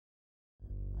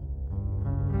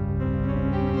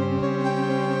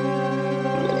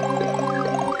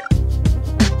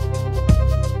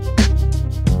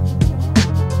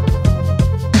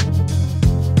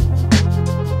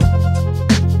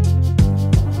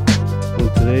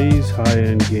Today's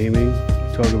high-end gaming,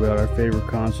 we talk about our favorite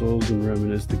consoles and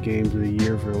reminisce the games of the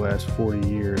year for the last 40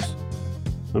 years.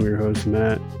 I'm your host,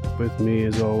 Matt. With me,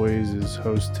 as always, is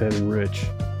host Ted and Rich.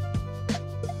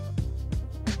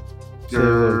 Say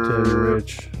hello, Ted and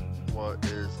Rich. What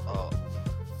is up?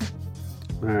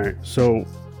 Alright, so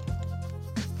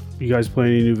you guys play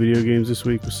any new video games this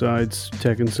week besides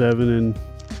Tekken 7 and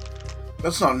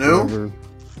That's not new.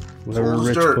 whatever Old as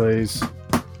Rich dirt. plays?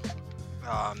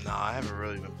 No, I haven't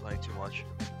really been playing too much.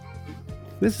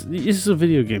 This is a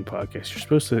video game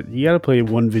podcast. You gotta play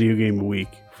one video game a week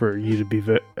for you to be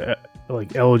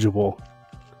eligible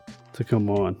to come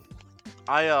on.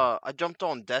 I jumped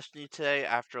on Destiny today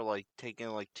after taking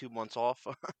 2 months off.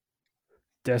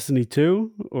 Destiny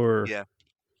 2 or Yeah.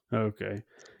 Okay.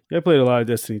 Yeah, I played a lot of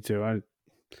Destiny 2.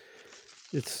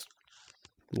 It's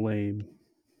lame.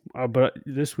 But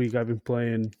this week I've been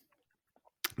playing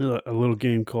a little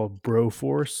game called Bro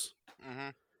Force.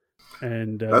 Mm-hmm.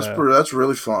 And That's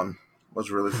really fun. That's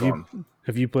really fun.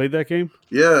 Have you played that game?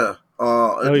 Yeah.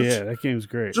 Yeah, that game's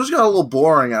great. Just got a little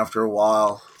boring after a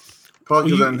while.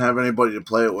 Probably because I didn't have anybody to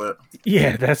play it with.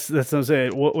 Yeah, that's what I'm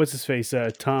saying. What's his face?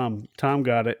 Tom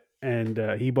got it, and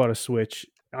he bought a Switch.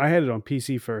 I had it on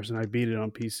PC first, and I beat it on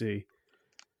PC.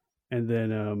 And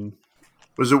then,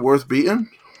 Was it worth beating?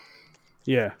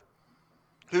 yeah.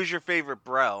 Who's your favorite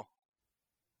bro?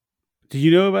 Do you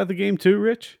know about the game too,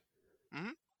 Rich?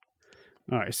 Mhm.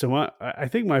 All right, so I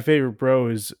think my favorite bro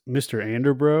is Mr.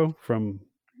 Anderbro from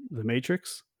The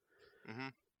Matrix,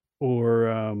 Mhm.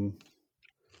 or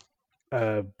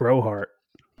Brohart.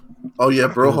 Oh yeah,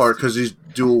 Brohart, because he's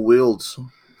dual wields.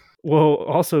 Well,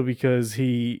 also because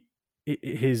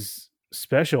his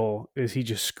special is he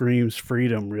just screams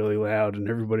freedom really loud and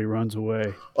everybody runs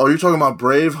away. Oh, you're talking about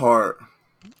Braveheart.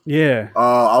 Yeah.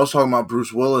 I was talking about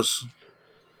Bruce Willis.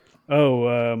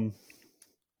 Oh,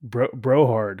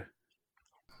 Brohard.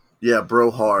 Yeah,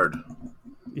 Brohard.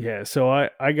 Yeah, so I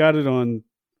got it on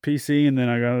PC and then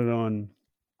I got it on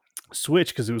Switch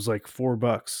because it was like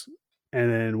 $4.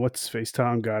 And then what's his face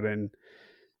Tom got in.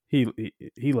 He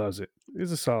loves it.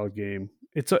 It's a solid game.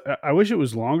 I wish it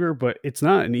was longer, but it's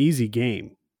not an easy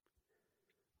game.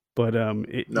 But No,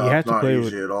 you have it's to not play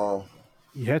easy at all.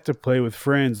 You have to play with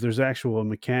friends. There's actual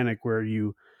mechanic where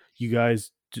you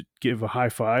guys give a high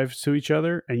five to each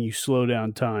other and you slow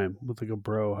down time with like a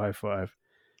bro high five,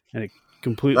 and it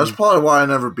completely. That's probably why I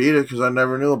never beat it, because I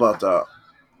never knew about that.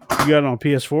 You got it on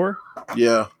PS4?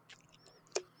 Yeah.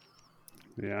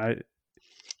 Yeah,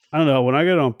 I don't know. When I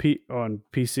got it on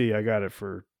PC, I got it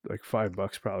for like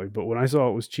 $5 probably. But when I saw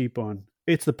it was cheap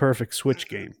it's the perfect Switch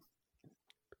game.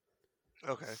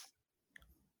 Okay.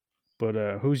 But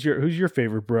who's your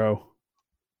favorite bro?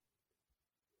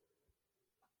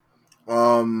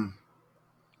 Well,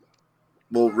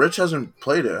 Rich hasn't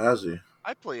played it, has he?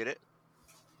 I played it.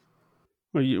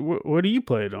 Well, what do you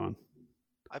play it on?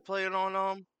 I play it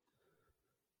on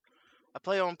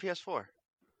PS4.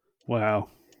 Wow,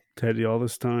 Teddy, all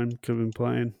this time could have been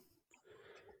playing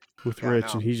with Yeah, I Rich,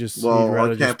 know. and he'd Well,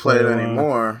 rather I can't just play it alone.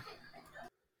 anymore.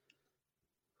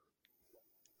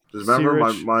 Because See, remember,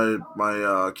 Rich?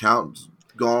 my account's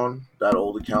gone. That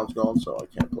old account's gone, so I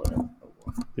can't play it anymore.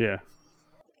 Yeah.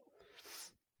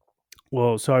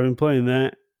 Well, so I've been playing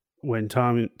that when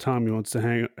Tommy wants to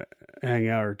hang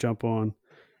out or jump on,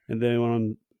 and then when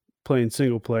I'm playing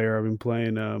single player, I've been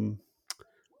playing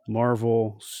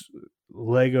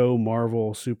Lego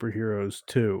Marvel Superheroes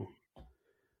 2,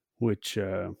 which is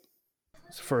the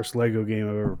first Lego game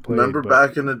I've ever played. Remember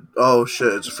back in the... Oh,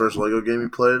 shit, it's the first Lego game you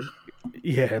played?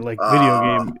 Yeah, like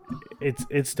video game.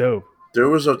 It's dope. There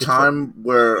was a time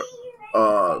where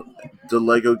the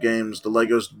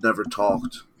Legos never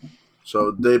talked.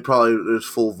 So there's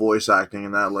full voice acting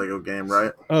in that Lego game,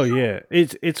 right? Oh yeah,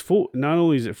 it's full. Not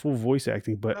only is it full voice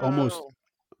acting, but almost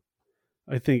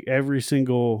I think every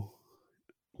single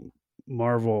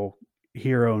Marvel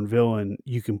hero and villain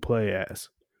you can play as.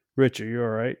 Rich, are you all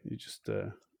right? You just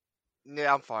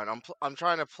Yeah, I'm fine. I'm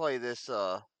trying to play this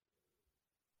one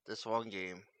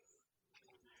game.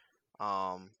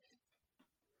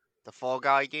 The Fall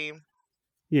Guy game.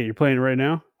 yeah, you're playing it right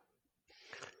now.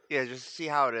 Yeah, just to see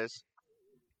how it is.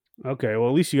 Okay, well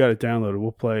at least you got it downloaded.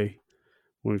 We'll play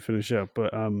when we finish up,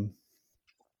 but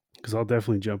because I'll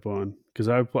definitely jump on because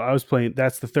I was playing.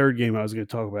 That's the third game I was going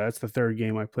to talk about. That's the third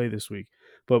game I played this week.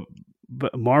 But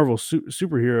Marvel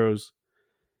superheroes,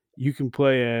 you can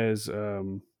play as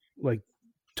like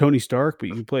Tony Stark, but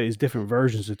you can play as different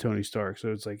versions of Tony Stark.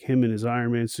 So it's like him in his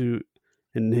Iron Man suit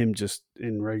and him just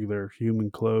in regular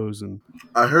human clothes. And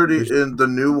I heard in the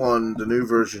new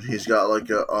version, he's got like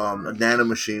a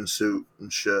nanomachine suit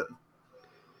and shit.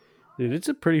 Dude, it's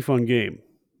a pretty fun game.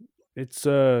 It's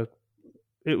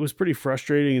it was pretty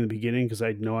frustrating in the beginning because I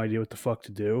had no idea what the fuck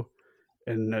to do,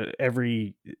 and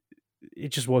it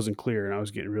just wasn't clear, and I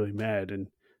was getting really mad. And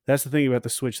that's the thing about the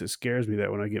Switch that scares me,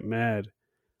 that when I get mad,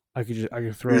 I could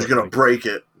You're throw just it gonna like break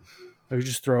it. I could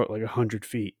just throw it like 100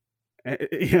 feet.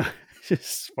 Yeah, just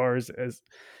as far as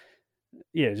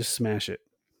yeah, just smash it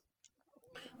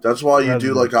That's why you rather do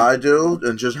than like I do,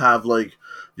 and just have like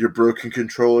your broken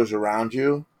controllers around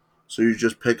you. So you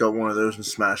just pick up one of those and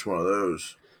smash one of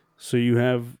those. so you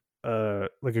have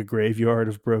like a graveyard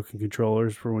of broken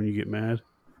controllers for when you get mad.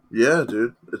 Yeah,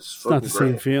 dude, it's It's not fucking the same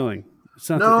great. feeling. It's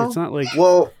No, not like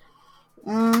well,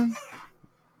 mm,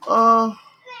 uh,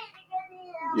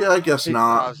 yeah, I guess it, I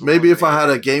not. was a little Maybe if I mad.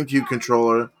 had a GameCube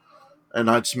controller and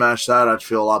I'd smash that, I'd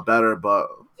feel a lot better. But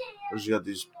I just got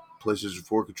these PlayStation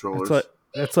 4 that's controllers. like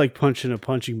that's like punching a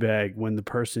punching bag when the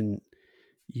person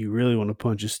you really want to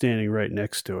punch is standing right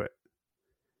next to it.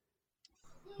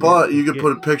 But you could Yeah,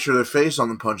 put a picture of their face on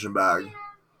the punching bag.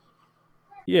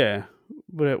 yeah,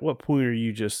 but at what point are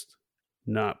you just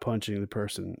not punching the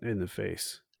person in the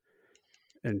face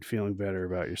and feeling better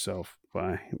about yourself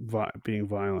by being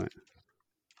violent?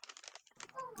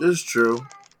 It's true.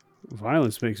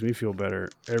 Violence makes me feel better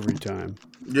every time.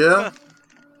 Yeah.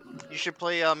 You should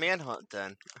play Manhunt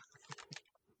then.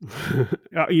 You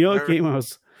know what Remember- game I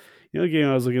was? You know what game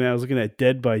I was looking at? I was looking at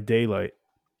Dead by Daylight.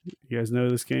 You guys know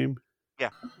this game?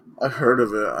 I've heard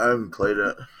of it. I haven't played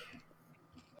it.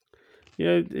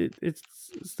 Yeah,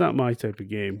 it's not my type of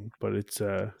game, but it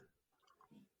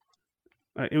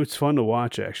was fun to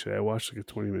watch. Actually, I watched like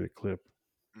a 20-minute clip.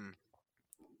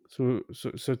 Mm.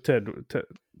 So Ted,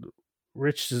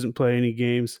 Rich doesn't play any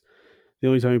games. The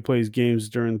only time he plays games is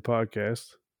during the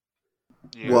podcast.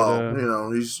 Yeah.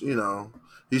 Well,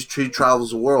 he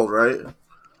travels the world, right?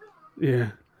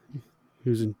 Yeah, he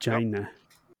was in China.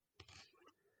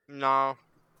 No.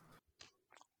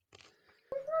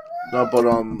 No, but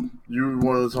you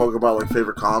wanted to talk about like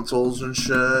favorite consoles and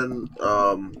shit.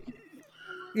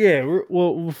 Yeah,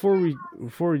 well, before we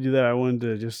do that, I wanted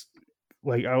to just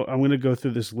like I'm going to go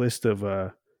through this list of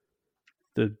the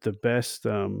best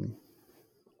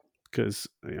because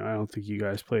I don't think you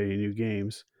guys play any new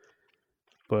games,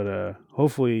 but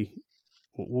hopefully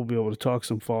we'll be able to talk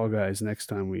some Fall Guys next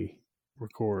time we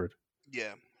record,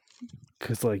 Yeah.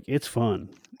 because like it's fun,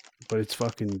 but it's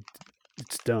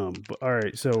dumb. But all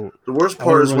right, so The worst I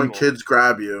part wanna is when run- kids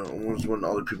grab you, and when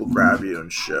other people grab you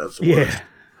and shit. That's the yeah, worst.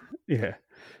 yeah.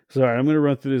 So all right, I'm going to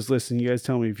run through this list, and you guys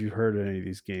tell me if you've heard of any of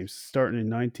these games. Starting in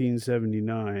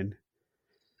 1979,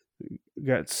 we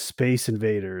got Space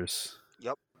Invaders.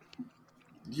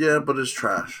 Yeah, but it's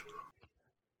trash.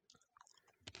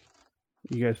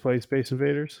 You guys play Space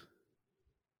Invaders?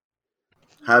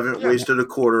 Haven't Yeah. wasted a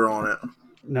quarter on it.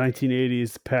 1980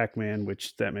 is Pac-Man,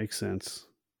 which that makes sense.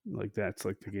 Like that's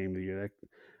like the game of the year.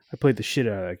 I played the shit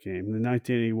out of that game. And then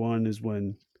 1981 is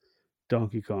when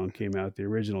Donkey Kong came out, the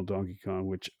original Donkey Kong,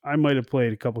 which I might have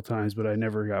played a couple times, but I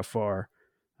never got far.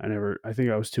 I think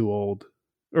I was too old,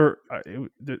 or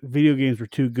the video games were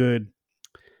too good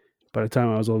by the time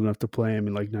I was old enough to play them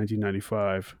in like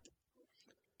 1995.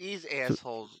 These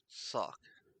assholes suck.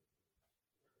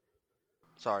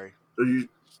 Sorry.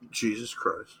 Jesus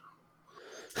Christ.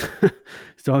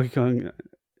 Donkey Kong,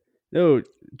 no,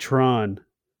 Tron,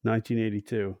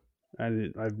 1982.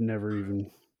 I've never even.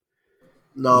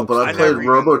 No, but I I played never even-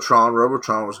 Robotron.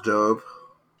 Robotron was dope.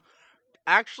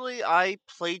 Actually, I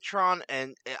played Tron,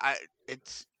 and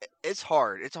it's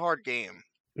hard. It's a hard game.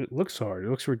 It looks hard. It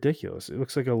looks ridiculous. It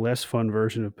looks like a less fun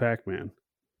version of Pac-Man.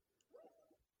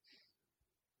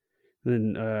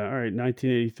 Then, all right,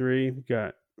 1983, we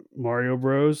got Mario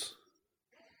Bros.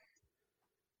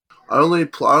 I only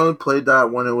played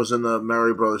that when it was in the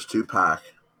Mario Brothers 2 pack.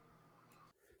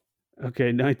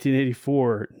 Okay,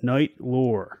 1984, Night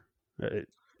Lore.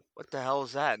 What the hell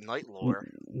is that? Night Lore.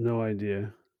 No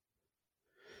idea.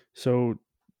 So,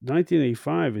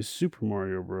 1985 is Super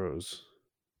Mario Bros.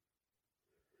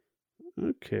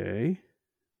 Okay.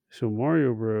 So,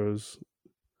 Mario Bros.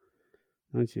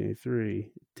 1983,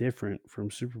 different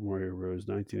from Super Mario Bros.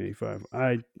 1985.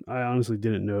 I honestly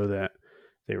didn't know that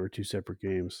they were two separate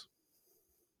games,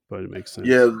 but it makes sense.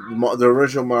 Yeah, the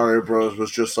original Mario Bros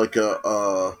was just like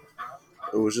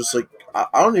it was just like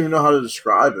I don't even know how to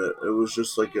describe it. It was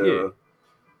just like Yeah.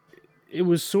 It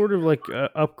was sort of like an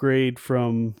upgrade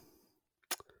from.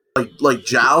 like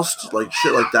Joust, like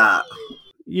shit like that.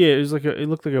 Yeah, it was it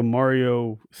looked like a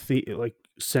Mario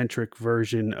centric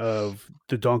version of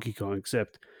the Donkey Kong,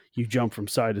 except you jump from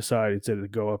side to side instead of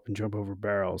go up and jump over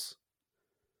barrels.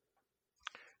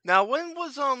 Now, when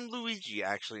was Luigi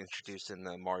actually introduced in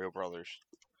the Mario Brothers?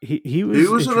 he He was in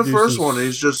the introduced first one.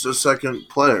 He's just a second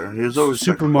player. He was always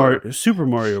Super second Mario player. Super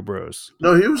Mario Bros.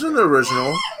 No, he was in the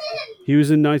original. He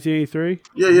was in 1983.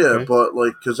 Yeah, Okay. but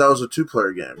like because that was a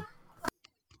 2-player game.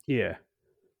 Yeah.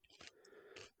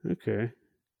 Okay.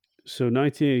 So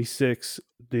 1986,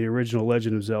 the original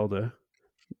Legend of Zelda,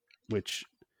 which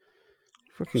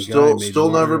fucking guy made Still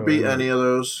never Mario, beat or any of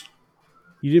those.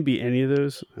 You didn't beat any of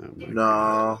those? Oh my God.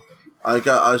 No, I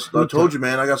told you,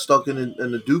 man. I got stuck in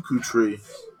the Dooku tree.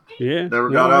 Yeah. Never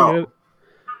no, got I out. get it.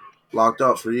 Locked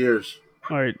up for years.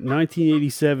 All right,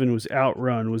 1987 was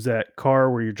Outrun. Was that car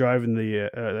where you're driving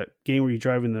that game where you're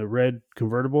driving the red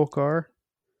convertible car?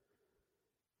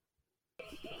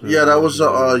 Yeah, that was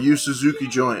a Yu Suzuki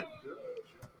joint.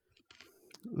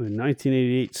 The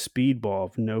 1988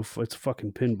 Speedball. It's a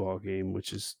fucking pinball game,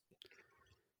 which is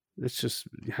it's just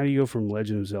how do you go from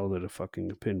Legend of Zelda to fucking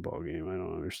a pinball game? I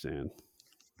don't understand.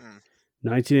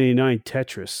 1989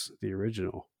 Tetris, the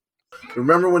original.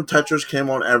 Remember when Tetris came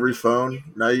on every phone?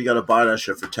 Now you got to buy that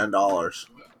shit for $10.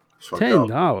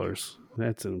 $10?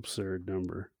 That's an absurd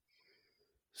number.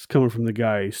 It's coming from the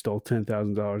guy who stole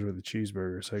 $10,000 worth of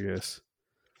cheeseburgers, I guess.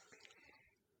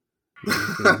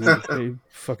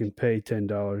 Fucking pay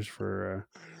 $10 for.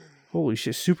 Holy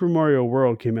shit! Super Mario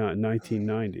World came out in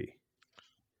 1990.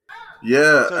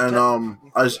 Yeah, and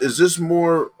is this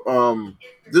more?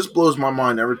 This blows my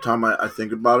mind every time I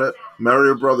think about it.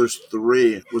 Mario Brothers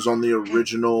 3 was on the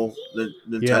original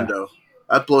Nintendo. Yeah.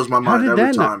 That blows my mind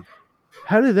every time.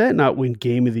 How did that not win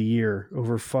Game of the Year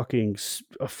over a fucking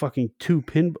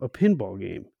pinball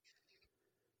game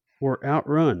or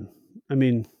Outrun? I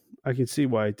mean, I can see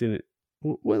why it didn't.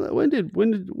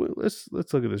 Let's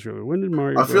look at this real quick. When did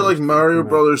Mario? I feel like Mario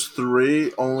Brothers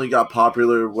 3 only got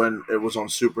popular when it was on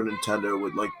Super Nintendo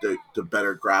with like the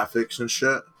better graphics and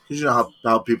shit. Because you know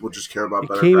how people just care about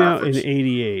better graphics. It came out in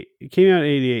 88. It came out in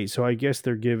 88, so I guess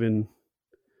they're giving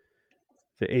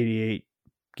the 88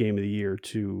 Game of the Year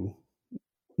to.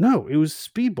 No, it was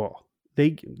Speedball.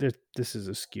 This is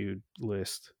a skewed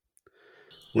list.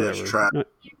 Whatever. Yeah, it's trash.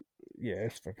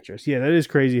 It's fucking trash. Yeah, that is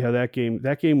crazy how that game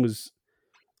was.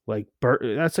 Like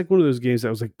that's like one of those games that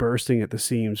was like bursting at the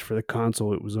seams for the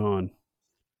console it was on.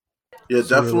 Yeah,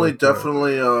 so definitely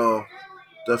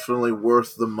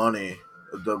worth the money.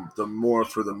 The more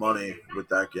for the money with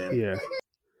that game. Yeah.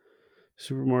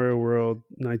 Super Mario World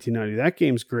 1990. That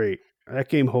game's great. That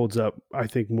game holds up, I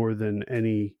think, more than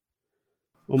any.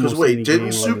 Because wait,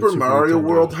 didn't Super Mario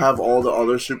World have all the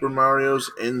other Super Marios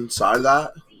inside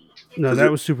that? No,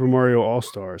 that was Super Mario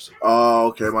All-Stars. Oh,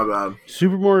 okay, my bad.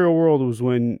 Super Mario World was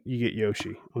when you get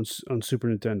Yoshi on Super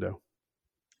Nintendo.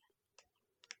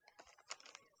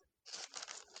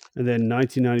 And then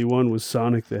 1991 was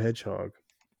Sonic the Hedgehog.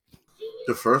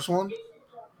 The first one?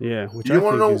 Yeah, which I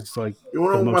think is like you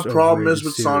want to know what my problem is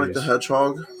with Sonic the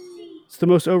Hedgehog? It's the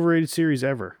most overrated series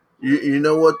ever. You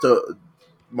know what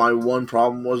my one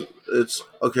problem was? It's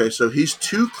okay, so he's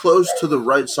too close to the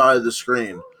right side of the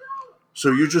screen. So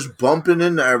you're just bumping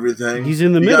into everything. He's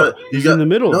in the middle. He's in the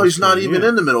middle. No, he's not even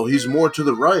in the middle. He's more to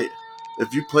the right.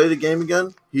 If you play the game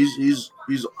again, he's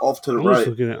off to the right.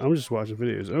 I'm just watching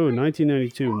videos. Oh,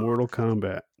 1992 Mortal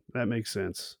Kombat. That makes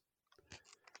sense.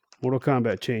 Mortal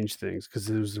Kombat changed things because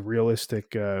it was the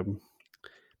realistic. They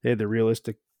had the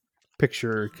realistic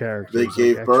picture characters. They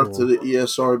gave birth to the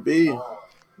ESRB.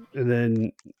 And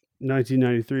then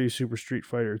 1993 Super Street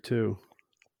Fighter 2.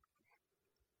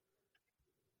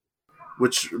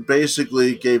 Which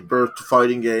basically gave birth to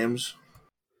fighting games.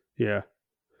 Yeah.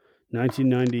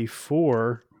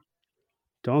 1994,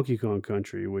 Donkey Kong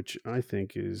Country, which I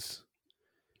think is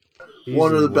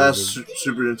one of the best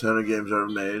Super Nintendo games ever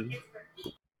made.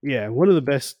 Yeah, one of the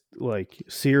best like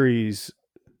series.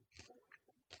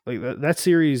 Like that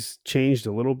series changed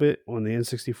a little bit on the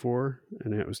N64,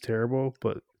 and it was terrible.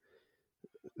 But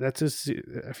I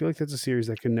feel like that's a series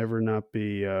that can never not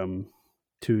be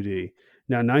 2D.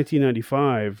 Now,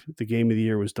 1995, the Game of the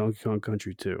Year was Donkey Kong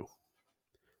Country 2,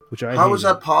 which I How is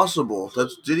that possible?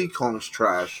 That's Diddy Kong's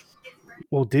trash.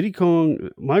 Well, Diddy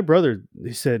Kong, my brother,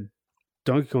 he said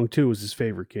Donkey Kong 2 was his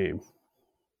favorite game.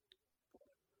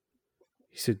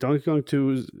 He said Donkey Kong 2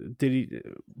 was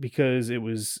because it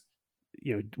was,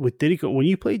 with Diddy Kong, when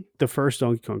you played the first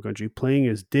Donkey Kong Country, playing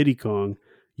as Diddy Kong,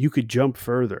 you could jump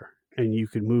further and you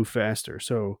could move faster.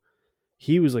 So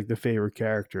he was like the favorite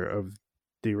character of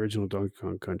the original Donkey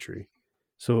Kong Country.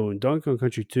 So in Donkey Kong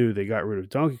Country 2, they got rid of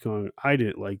Donkey Kong. I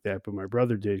didn't like that, but my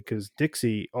brother did because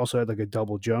Dixie also had like a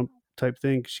double jump type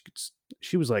thing. She could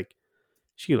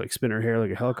spin her hair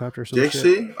like a helicopter or something.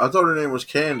 Dixie? I thought her name was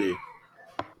Candy.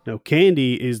 No,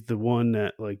 Candy is the one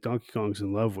that like Donkey Kong's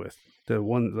in love with. The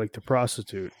one like the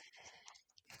prostitute.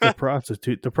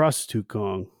 the prostitute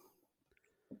Kong,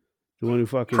 the one who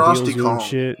fucking Prosty heals you and Kong.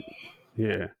 shit.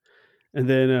 Yeah, and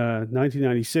then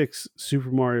 1996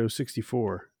 Super Mario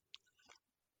 64.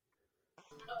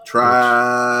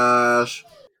 Trash.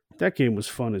 That game was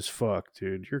fun as fuck,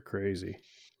 dude. You're crazy.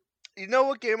 You know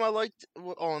what game I liked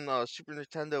on Super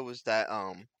Nintendo was that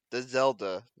the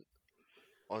Zelda.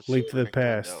 On Link to Super the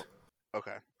Past. Nintendo.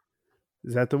 Okay.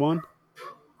 Is that the one?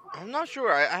 I'm not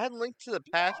sure. I had Link to the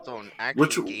Past on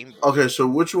actual Game Boy. Okay, so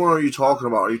which one are you talking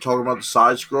about? Are you talking about the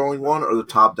side-scrolling one or the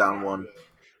top-down one?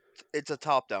 It's a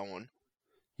top-down one.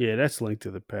 Yeah, that's Link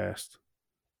to the Past.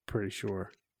 Pretty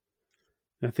sure.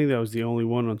 I think that was the only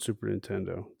one on Super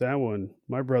Nintendo. That one,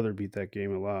 my brother beat that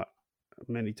game a lot,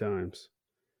 many times,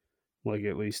 like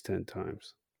at least 10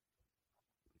 times.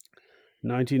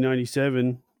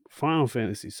 1997, Final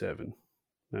Fantasy VII.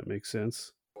 That makes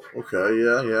sense. Okay,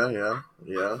 yeah.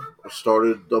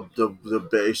 Started the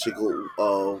basic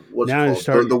what's now it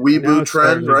called? The weeboo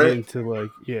trend, right? Into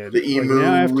the emu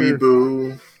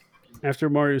weeboo. After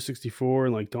Mario 64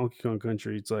 and like Donkey Kong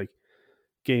Country, it's like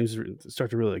games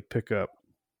start to really like pick up.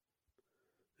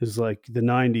 It's like the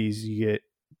 90s, you get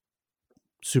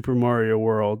Super Mario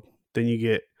World, then you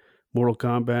get Mortal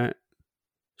Kombat,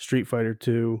 Street Fighter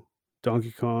 2,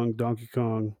 Donkey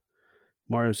Kong,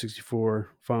 Mario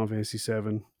 64, Final Fantasy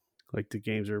 7. Like the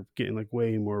games are getting like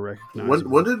way more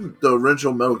recognizable. When did the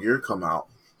original Metal Gear come out?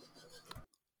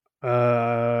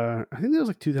 I think that was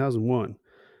like 2001.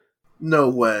 No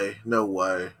way.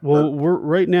 Well, we're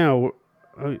right now.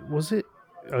 Was it?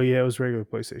 Oh yeah, it was regular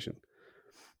PlayStation.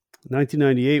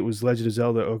 1998 was Legend of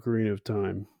Zelda: Ocarina of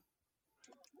Time.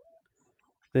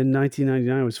 Then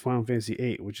 1999 was Final Fantasy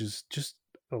VIII, which is just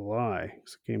a lie.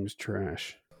 This game is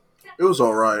trash. It was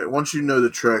all right. Once you know the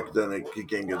trick, then the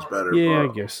game gets better. Yeah, I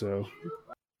guess so.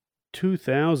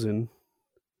 2000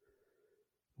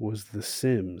 was The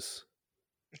Sims.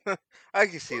 I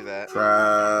can see that.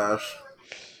 Trash.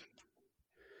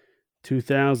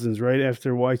 2000s, right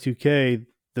after Y2K,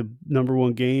 the number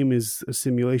one game is a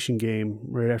simulation game.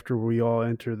 Right after we all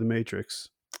enter the Matrix.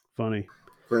 Funny.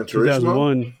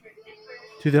 2001,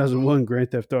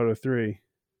 Grand Theft Auto 3.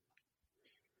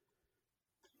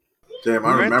 Damn,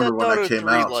 I remember when that came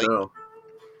out too.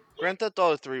 Grand Theft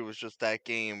Auto 3 was just that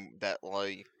game that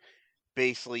like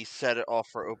basically set it off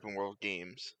for open world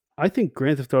games. I think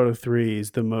Grand Theft Auto 3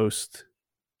 is the most,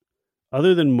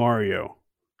 other than Mario,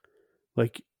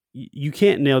 like you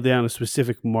can't nail down a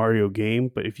specific Mario game,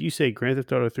 but if you say Grand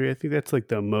Theft Auto 3, I think that's like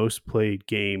the most played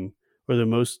game or the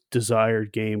most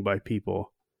desired game by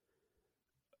people,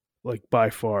 like by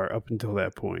far up until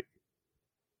that point.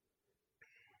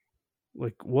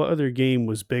 Like what other game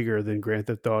was bigger than Grand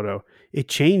Theft Auto? It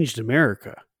changed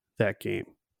America, that game.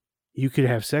 You could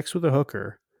have sex with a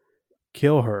hooker,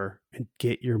 kill her, and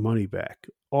get your money back.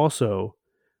 Also,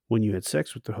 when you had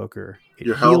sex with the hooker,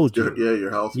 it healed you.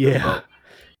 Your health. Yeah.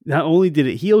 Not only did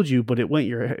it heal you, but it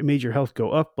made your health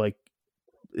go up. Like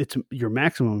your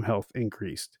maximum health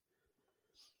increased.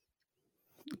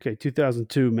 Okay,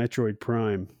 2002 Metroid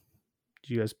Prime. Did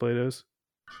you guys play those?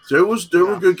 There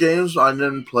were good games. I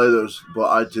didn't play those, but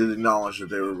I did acknowledge that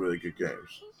they were really good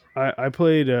games. I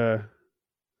played the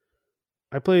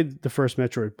first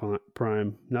Metroid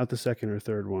Prime, not the second or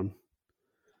third one.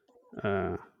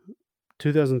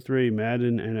 2003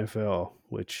 Madden NFL,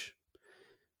 which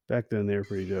back then they were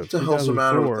pretty dope. What the hell's the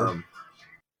matter with them?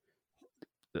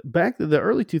 Back the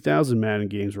early 2000 Madden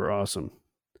games were awesome.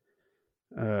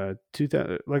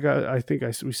 2000, like I think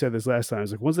we said this last time.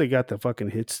 It's like once they got the fucking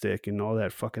hit stick and all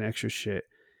that fucking extra shit,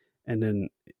 and then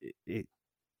it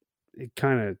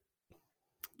kind of,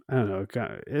 I don't know.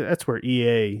 That's where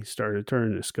EA started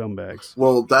turning to scumbags.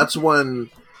 Well, that's when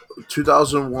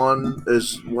 2001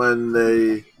 is when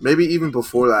they, maybe even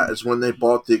before that, is when they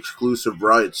bought the exclusive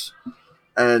rights,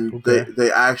 and they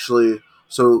actually.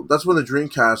 So that's when the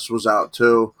Dreamcast was out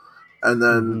too. And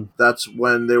then that's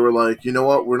when they were like, you know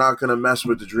what, we're not going to mess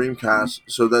with the Dreamcast.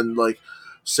 So then, like,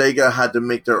 Sega had to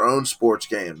make their own sports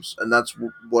games. And that's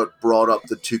what brought up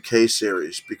the 2K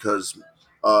series, because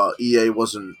EA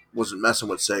wasn't messing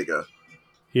with Sega.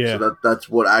 Yeah. So that's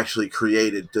what actually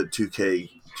created the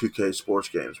 2K sports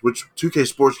games, which 2K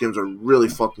sports games are really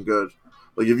fucking good.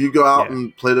 Like, if you go out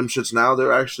and play them shits now,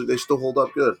 they still hold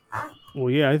up good. Well,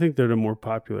 yeah, I think they're the more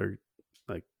popular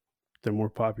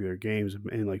games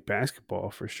in like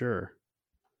basketball for sure.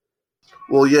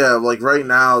 Well, yeah, like right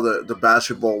now the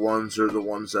basketball ones are the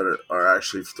ones that are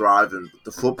actually thriving.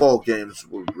 The football games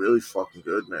were really fucking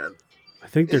good, man. I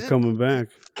think they're coming back.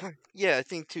 Yeah, I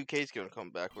think 2K's going to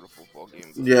come back with a football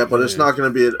game. Yeah, but it's not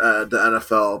going to be at the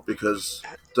NFL because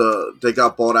they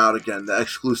got bought out again. The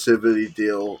exclusivity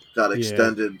deal got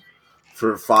extended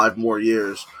for 5 more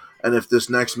years. And if this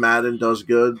next Madden does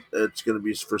good, it's going to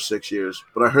be for 6 years.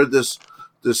 But I heard this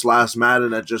last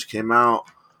Madden that just came out,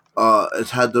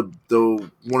 it's had the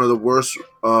one of the worst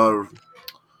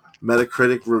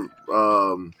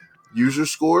Metacritic user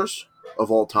scores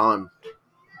of all time.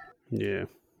 Yeah.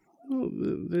 Well,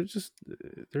 they're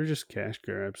just cash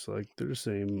grabs. Like they're the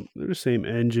same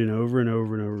engine over and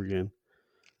over and over again.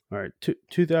 All right,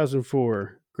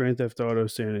 2004 Grand Theft Auto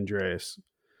San Andreas,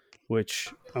 which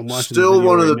I'm watching. Still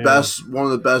one of the now.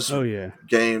 best. Oh yeah,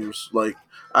 games. Like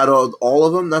out of all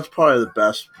of them, that's probably the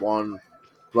best one.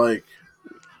 Like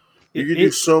you could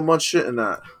do so much shit in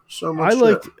that. So much.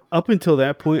 Liked up until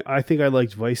that point. I think I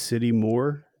liked Vice City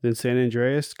more than San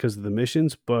Andreas because of the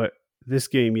missions, but this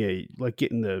game, yeah, like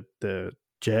getting the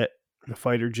jet, the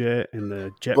fighter jet, and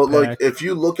the jet. But like, if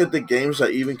you look at the games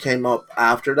that even came up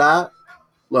after that,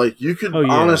 like you could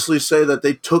honestly say that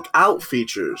they took out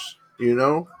features. You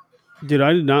know, dude,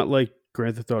 I did not like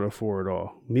Grand Theft Auto 4 at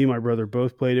all. Me and my brother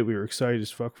both played it. We were excited as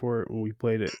fuck for it when we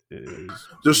played it.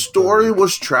 The story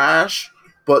was trash,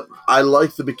 but I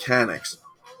liked the mechanics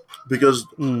because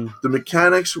the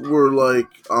mechanics were like.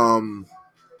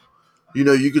 You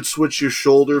know, you could switch your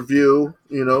shoulder view,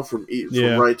 you know, from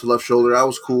right to left shoulder. That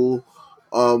was cool.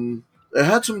 It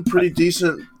had some pretty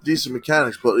decent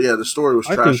mechanics, but yeah, the story was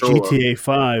trash. I think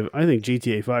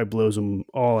GTA 5 blows them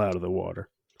all out of the water.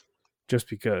 Just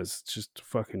because it's just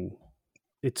fucking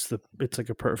it's like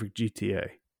a perfect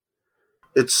GTA.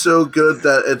 It's so good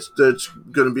that it's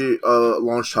going to be a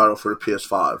launch title for the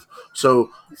PS5. So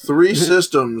 3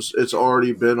 systems it's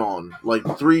already been on,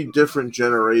 like 3 different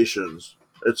generations.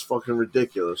 It's fucking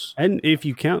ridiculous. And if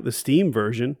you count the Steam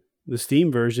version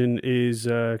is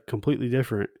completely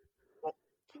different.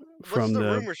 What's the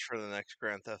rumors for the next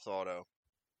Grand Theft Auto?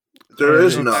 There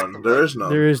is none. There is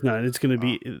none. It's going to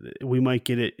be. We might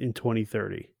get it in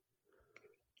 2030,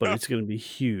 but it's going to be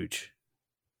huge.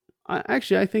 I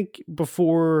think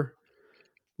before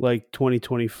like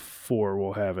 2024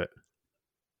 we'll have it.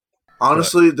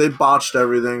 Honestly, they botched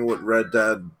everything with Red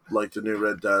Dead, like the new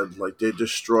Red Dead. Like they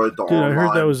destroyed the online. I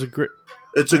heard that was a great.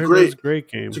 It's a great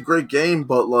game. It's a great game,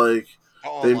 but like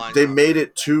they made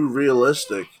it too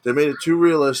realistic. They made it too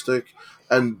realistic,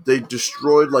 and they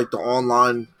destroyed like the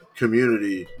online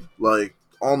community. Like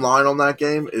online on that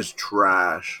game is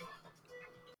trash.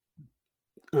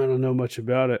 I don't know much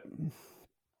about it.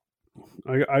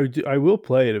 I will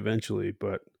play it eventually,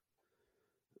 but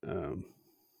you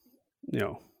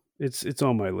know. It's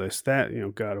on my list. That, you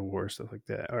know, God of War, stuff like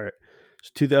that. All right.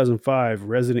 So 2005,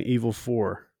 Resident Evil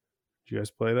 4. Did you guys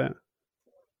play that?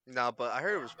 No, but I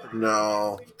heard it was pretty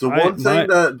good. The one thing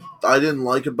that I didn't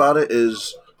like about it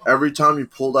is every time you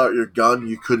pulled out your gun,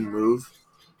 you couldn't move.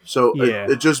 So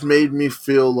it just made me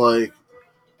feel like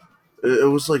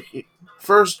it was like,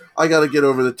 first, I got to get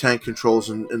over the tank controls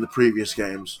in the previous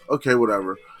games. Okay,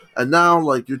 whatever. And now,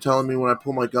 like, you're telling me when I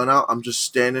pull my gun out, I'm just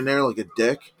standing there like a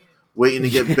dick, waiting to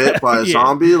get bit by a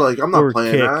zombie. Like, I'm not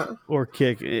playing that. Or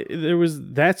kick.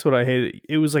 That's what I hated.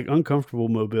 It was like uncomfortable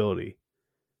mobility.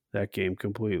 That game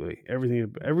completely.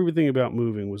 Everything about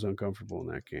moving was uncomfortable in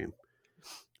that game.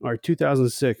 All right,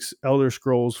 2006, Elder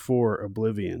Scrolls 4: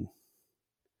 Oblivion.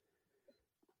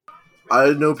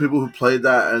 I know people who played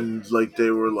that and like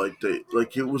they were like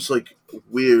it was like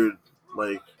weird,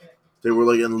 like they were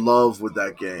like in love with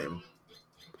that game.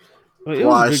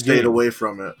 Well, I stayed away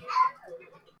from it.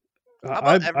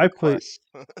 I played.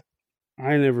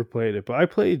 I never played it, but I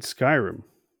played Skyrim.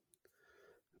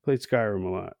 I played Skyrim a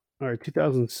lot. All right,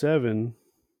 2007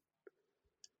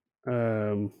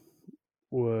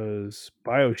 was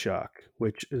BioShock,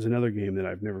 which is another game that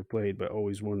I've never played but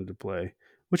always wanted to play,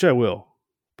 which I will.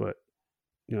 But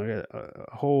you know, I got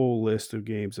a whole list of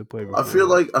games to play before. I feel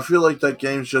like that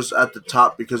game's just at the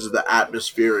top because of the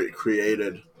atmosphere it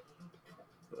created.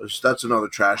 That's another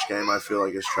trash game. I feel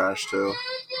like it's trash too.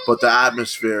 But the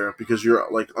atmosphere, because you're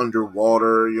like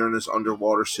underwater, you're in this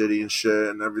underwater city and shit,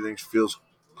 and everything feels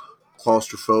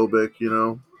claustrophobic, you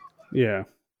know? Yeah.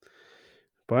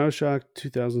 BioShock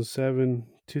 2007.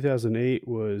 2008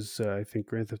 was, I think,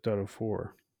 Grand Theft Auto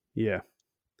 4. Yeah.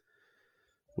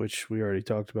 Which we already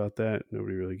talked about that.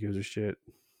 Nobody really gives a shit.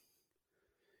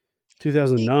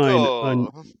 2009,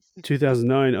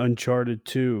 Uncharted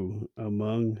 2,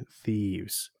 Among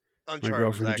Thieves. Uncharted, my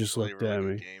girlfriend just looked at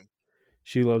me. Game.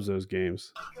 She loves those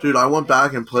games. Dude, I went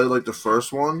back and played like the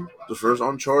first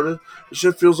Uncharted. This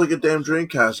shit feels like a damn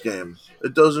Dreamcast game.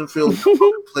 It doesn't feel like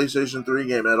a PlayStation 3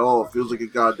 game at all. It feels like a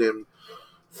goddamn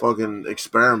fucking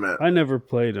experiment. I never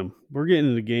played them. We're getting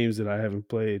into games that I haven't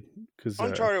played because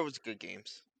Uncharted was good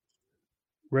games.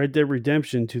 Red Dead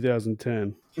Redemption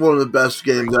 2010. One of the best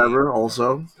games ever.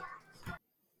 Also,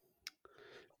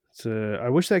 I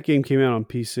wish that game came out on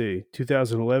PC.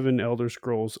 2011 Elder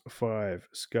Scrolls V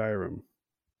Skyrim.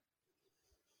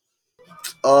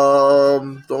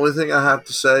 the only thing I have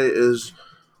to say is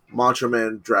Macho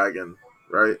Man Dragon,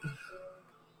 right?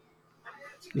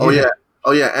 Oh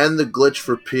yeah, and the glitch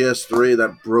for PS3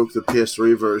 that broke the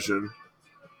PS3 version.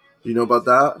 You know about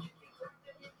that?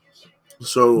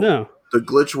 So No. the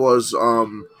glitch was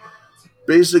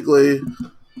basically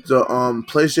the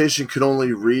PlayStation could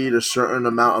only read a certain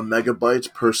amount of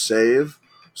megabytes per save.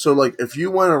 So like if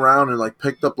you went around and like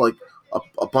picked up like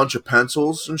a bunch of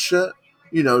pencils and shit,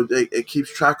 you know, it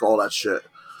keeps track of all that shit.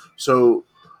 So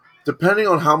depending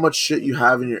on how much shit you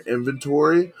have in your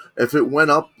inventory, if it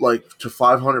went up like to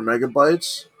 500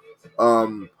 megabytes,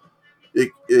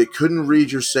 it couldn't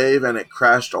read your save and it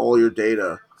crashed all your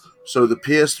data. So the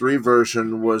PS3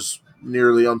 version was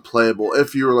nearly unplayable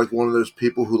if you were like one of those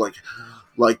people who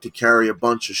like to carry a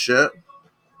bunch of shit.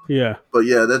 Yeah. But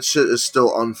yeah, that shit is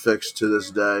still unfixed to this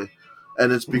day,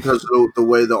 and it's because of the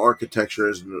way the architecture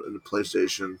is in the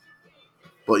PlayStation.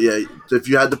 But yeah, if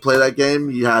you had to play that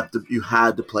game, you had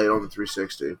to play it on the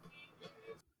 360.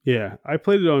 Yeah, I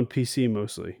played it on PC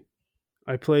mostly.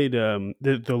 I played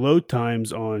the load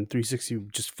times on 360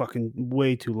 were just fucking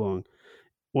way too long.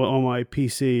 Well, on my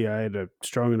PC, I had a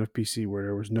strong enough PC where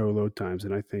there was no load times,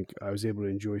 and I think I was able to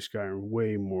enjoy Skyrim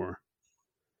way more.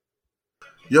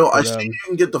 Yo, I see you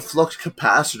can get the flux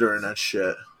capacitor in that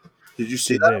shit. Did you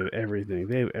see that? They have everything.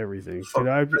 They have everything. Dude,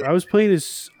 I was playing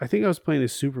as I think I was playing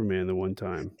as Superman the one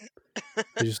time.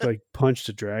 I just like punched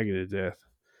a dragon to death.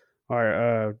 All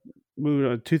right, moving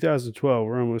on. 2012.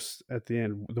 We're almost at the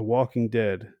end. The Walking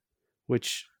Dead,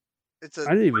 which I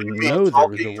didn't even know there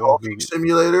was a Walking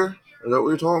Simulator. Is that what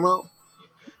you're talking about?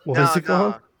 What is it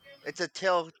called? It's a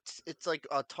tale. It's like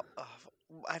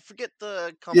I forget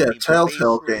the company. Yeah,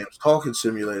 Telltale games, talking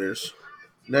simulators.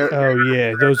 Oh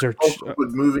yeah, those are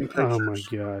with moving pictures. Oh my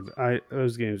god,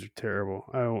 those games are terrible.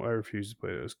 I refuse to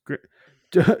play those.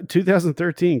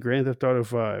 2013 Grand Theft Auto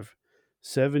 5.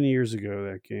 7 years ago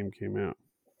that game came out.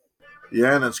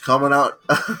 Yeah, and it's coming out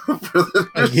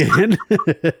again.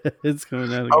 It's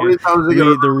coming out again. How many times the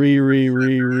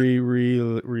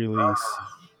release.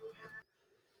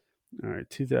 All right,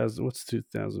 2000. What's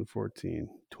 2014?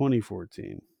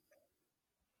 2014.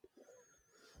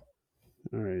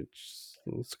 All right,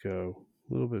 let's go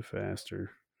a little bit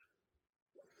faster.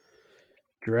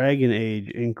 Dragon Age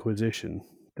Inquisition.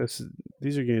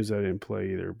 These are games I didn't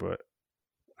play either, but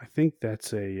I think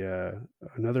that's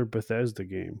another Bethesda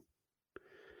game.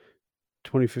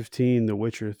 2015, The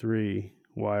Witcher 3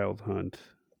 Wild Hunt.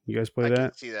 You guys play that? I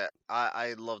can see that.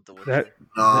 I love The Witcher.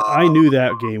 I knew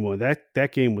that game was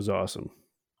that game was awesome.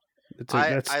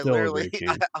 That's still a great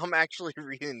game. I'm actually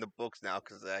reading the books now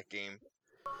because of that game.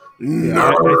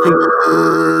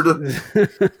 Nerd.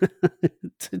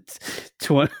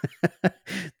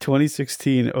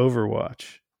 2016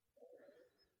 Overwatch.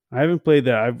 I haven't played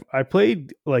that. I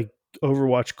played like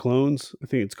Overwatch clones. I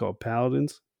think it's called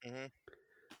Paladins. Mm-hmm.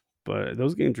 But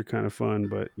those games are kind of fun.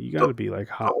 But you got to be like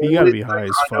hot. You got to be high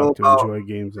as fuck to enjoy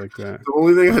games like that. The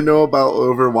only thing I know about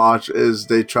Overwatch is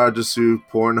they tried to sue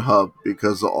Pornhub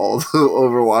because of all the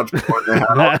Overwatch porn they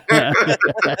have.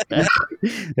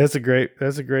 That's a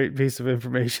great piece of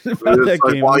information about that like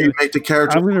game. Why you make the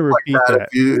character? I'm going to repeat that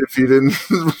if you didn't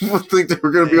think they were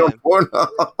going to be on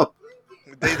Pornhub.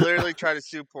 They literally try to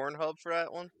sue Pornhub for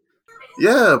that one.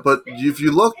 Yeah, but if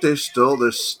you look, they're still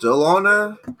on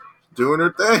there. Doing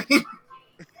her thing.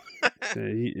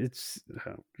 It's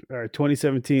all right.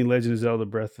 2017 Legend of Zelda: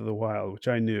 Breath of the Wild, which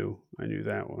I knew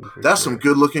that one. That's some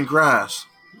good looking grass.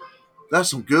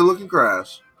 That's all I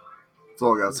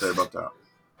gotta say about that.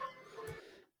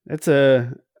 That's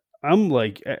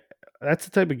that's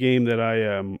the type of game that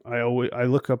I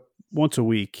look up once a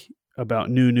week about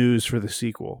new news for the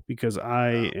sequel because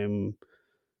I am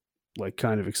like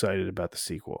kind of excited about the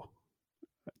sequel.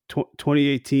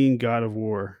 2018 God of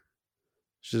War.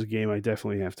 It's just a game I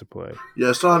definitely have to play.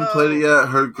 Yeah, still haven't played it yet.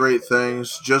 Heard great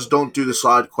things. Just don't do the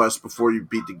side quests before you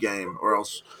beat the game, or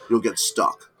else you'll get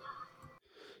stuck.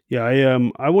 Yeah,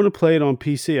 I want to play it on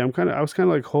PC. I was kind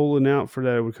of like holding out for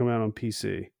that it would come out on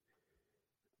PC.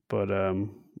 But I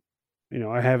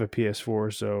have a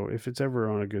PS4, so if it's ever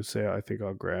on a good sale, I think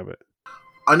I'll grab it.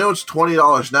 I know it's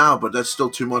 $20 now, but that's still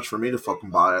too much for me to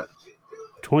fucking buy it.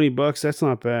 $20, that's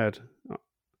not bad.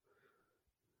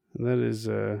 That is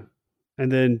and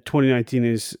then 2019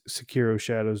 is Sekiro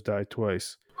Shadows Die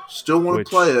Twice. Still want to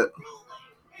play it.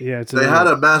 Yeah, they had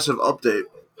a massive update.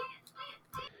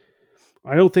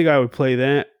 I don't think I would play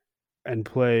that and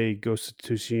play Ghost of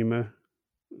Tsushima.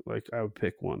 Like I would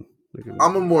pick one. Like,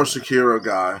 I'm a more Sekiro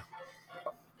guy.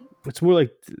 It's more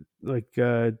like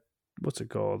what's it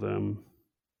called?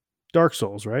 Dark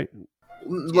Souls, right?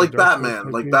 Like Batman,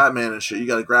 Souls like Batman and shit. You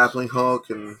got a grappling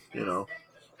hook, and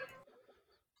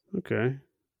Okay.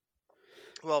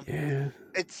 Well, yeah,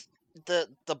 it's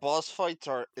the boss fights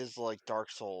is like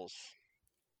Dark Souls.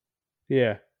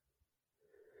 Yeah.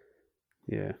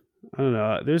 Yeah. I don't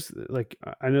know. There's like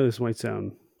I know this might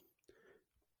sound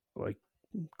like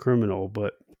criminal,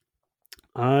 but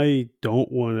I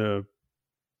don't want to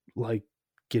like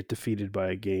get defeated by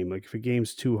a game. Like if a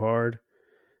game's too hard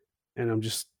and I'm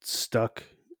just stuck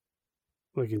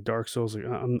like in Dark Souls, like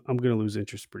I'm gonna lose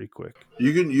interest pretty quick.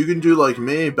 You can do like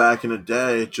me back in the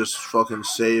day, just fucking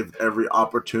save every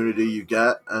opportunity you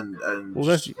get, and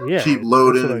keep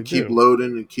loading and keep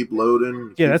loading and keep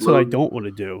loading. Yeah, that's what I don't want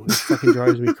to do. It fucking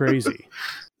drives me crazy.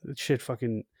 That shit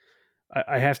fucking.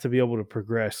 I have to be able to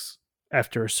progress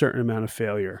after a certain amount of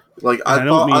failure. Like I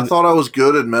thought I was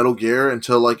good at Metal Gear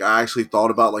until like I actually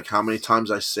thought about like how many times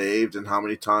I saved and how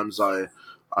many times I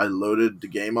loaded the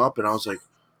game up, and I was like,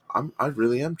 I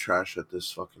really am trash at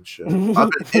this fucking shit. I've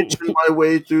been itching my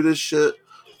way through this shit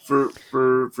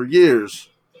for years.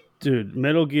 Dude,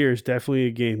 Metal Gear is definitely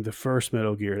a game. The first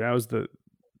Metal Gear, that was the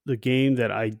game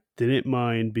that I didn't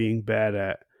mind being bad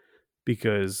at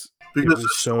because the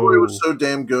story was so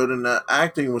damn good and the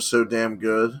acting was so damn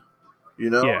good.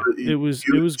 Yeah, it was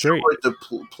great to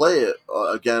play it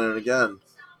again and again.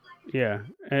 Yeah,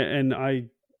 and I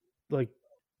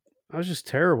was just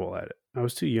terrible at it. I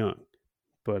was too young,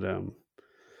 but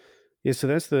yeah. So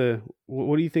that's the.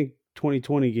 What do you think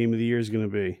 2020 game of the year is going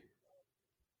to be?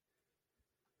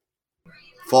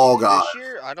 Fall Guy. This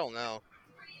year, I don't know.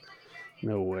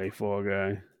 No way, Fall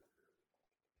Guy.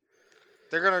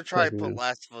 They're gonna try to put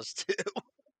Last of Us 2.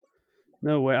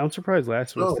 No way. I'm surprised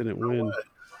Last of Us didn't win. Way.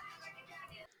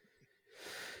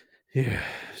 Yeah,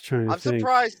 I'm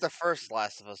surprised the first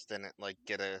Last of Us didn't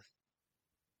get an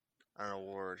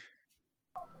award.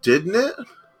 Didn't it?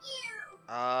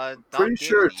 Pretty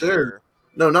sure it did.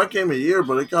 No, not Game of the Year,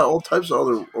 but it got all types of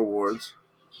other awards.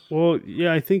 Well,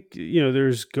 yeah, I think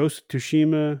there's Ghost of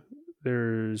Tsushima,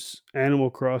 there's Animal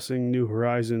Crossing: New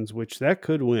Horizons, which that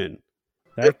could win.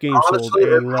 That game sold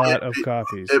a lot of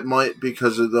copies. It might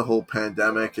because of the whole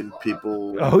pandemic and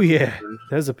people. Oh yeah,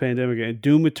 that's a pandemic. And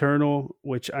Doom Eternal,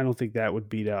 which I don't think that would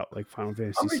beat out like Final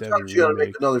Fantasy VII. How many times you gotta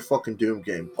make another fucking Doom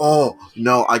game? Oh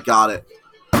no, I got it.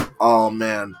 Oh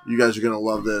man, you guys are gonna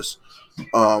love this.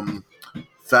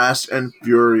 Fast and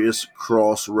Furious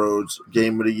Crossroads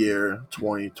Game of the Year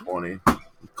 2020. I'm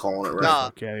calling it right. Nah,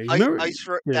 okay.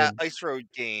 That Ice Road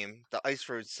game, the Ice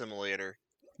Road Simulator.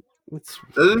 It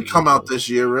didn't come out this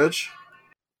year, Rich.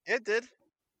 It did.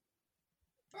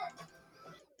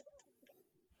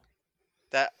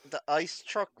 The Ice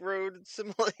Truck Road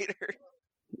Simulator.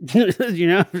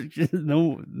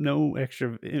 No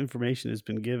extra information has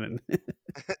been given.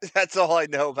 That's all I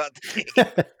know about the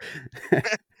game.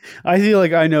 I feel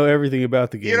like I know everything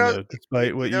about the game, though,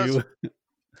 despite what you.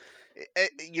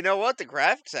 You know what? The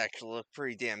graphics actually look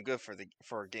pretty damn good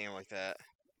for a game like that.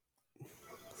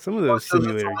 Some of those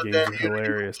simulator games are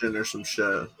hilarious. And there's some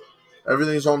shit.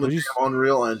 Everything's on the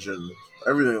Unreal Engine.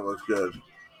 Everything looks good.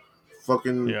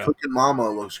 Fucking Cooking Mama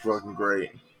looks fucking great.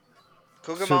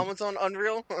 Cooking Mama's on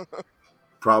Unreal?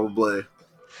 Probably.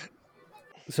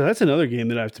 So that's another game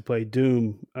that I have to play,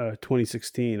 Doom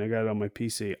 2016. I got it on my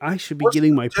PC. I should be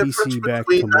getting my PC back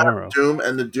tomorrow. Doom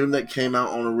and the Doom that came out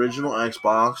on original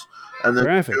Xbox. And then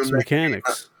graphics,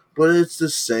 mechanics. But it's the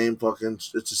same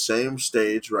it's the same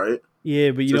stage, right?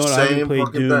 Yeah, but you know what? I haven't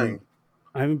played Doom.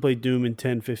 I haven't played Doom in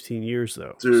 10, 15 years,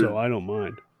 though. Dude, so I don't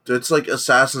mind. It's like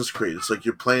Assassin's Creed. It's like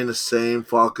you're playing the same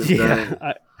fucking thing.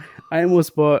 I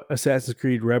almost bought Assassin's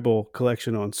Creed Rebel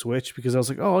Collection on Switch because I was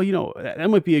like, oh, that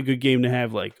might be a good game to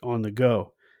have like on the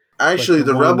go. Actually,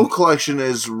 the Rebel Collection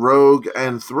is Rogue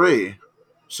and 3.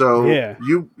 So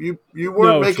you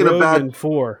weren't making a bad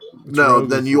 4. No,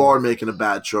 then you are making a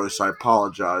bad choice. I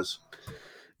apologize.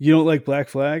 You don't like Black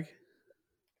Flag?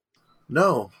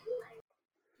 No.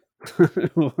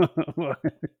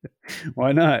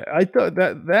 Why not? I thought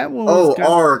that one was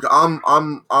ARG.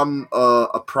 I'm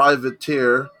a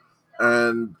privateer,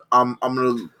 and I'm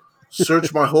gonna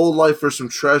search my whole life for some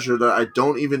treasure that I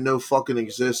don't even know fucking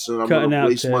exists, and I'm gonna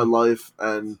waste my life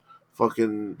and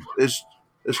fucking it's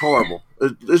horrible.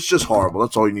 It's just horrible.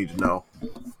 That's all you need to know.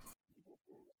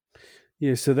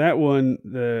 Yeah, so that one,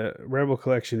 the Rebel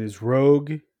Collection, is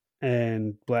Rogue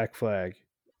and Black Flag.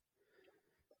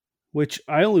 which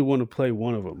I only want to play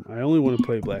one of them. I only want to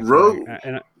play Black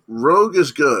Flag. Rogue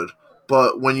is good,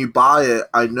 but when you buy it,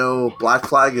 I know Black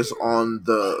Flag is on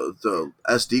the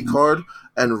SD card,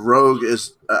 and Rogue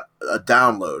is a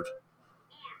download.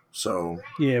 So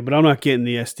yeah, but I'm not getting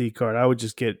the SD card. I would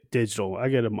just get digital. I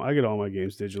get all my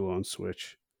games digital on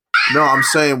Switch. No, I'm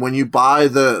saying when you buy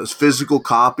the physical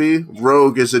copy,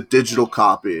 Rogue is a digital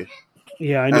copy.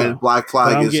 Yeah, I know. And Black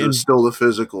Flag is still the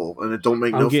physical, and it don't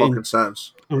make fucking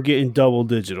sense. I'm getting double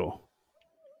digital.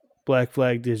 Black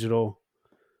Flag digital.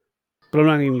 But I'm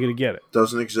not even going to get it.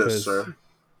 Doesn't exist, sir.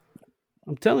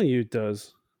 I'm telling you it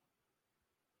does.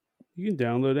 You can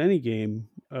download any game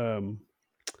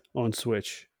on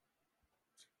Switch.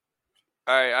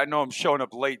 I know I'm showing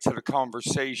up late to the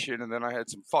conversation, and then I had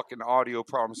some fucking audio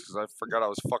problems because I forgot I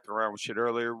was fucking around with shit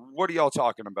earlier. What are y'all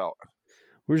talking about?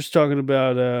 We're just talking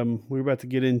about we're about to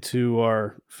get into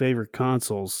our favorite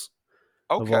consoles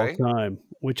of all time,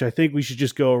 which I think we should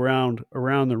just go around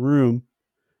the room,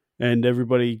 and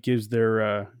everybody gives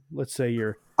their let's say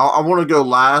your. I want to go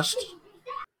last.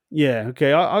 Yeah,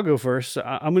 okay, I'll go first.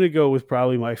 I'm going to go with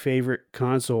probably my favorite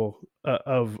console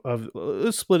of.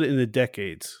 Let's split it into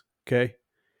decades. Okay,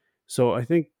 so I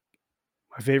think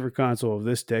my favorite console of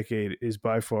this decade is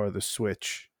by far the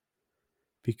Switch,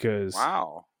 because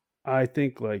I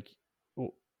think I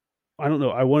don't know,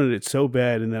 I wanted it so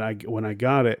bad, and then when I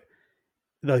got it,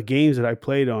 the games that I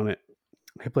played on it,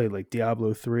 I played like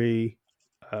Diablo 3,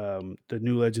 the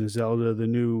new Legend of Zelda, the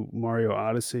new Mario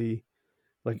Odyssey,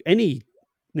 like any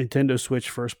Nintendo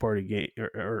Switch first party game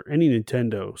or any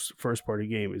Nintendo's first party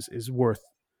game is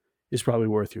probably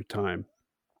worth your time.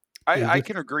 I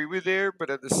can agree with there, but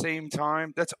at the same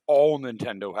time, that's all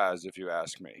Nintendo has, if you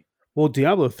ask me. Well,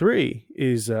 Diablo 3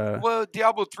 is... Well,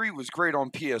 Diablo 3 was great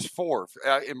on PS4.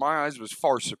 In my eyes, it was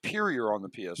far superior on the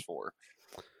PS4.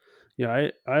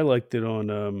 Yeah, I liked it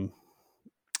on...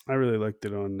 I really liked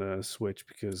it on Switch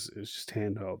because it was just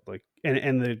handheld.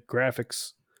 And the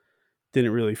graphics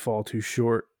didn't really fall too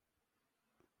short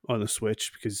on the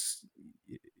Switch because,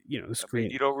 the screen...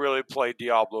 you don't really play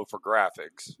Diablo for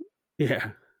graphics.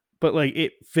 Yeah. But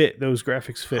it fit; those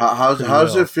graphics fit. How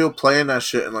does it feel playing that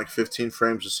shit in 15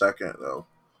 frames a second though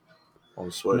on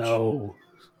the Switch? No,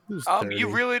 you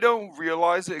really don't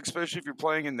realize it, especially if you're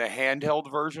playing in the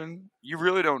handheld version. You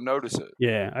really don't notice it.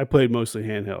 Yeah, I played mostly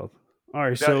handheld. All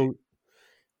right, so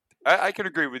I can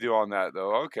agree with you on that,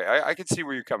 though. Okay, I can see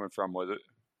where you're coming from with it.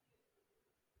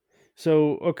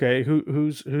 So okay,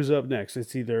 who's up next?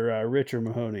 It's either Rich or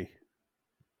Mahoney.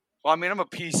 Well, I mean, I'm a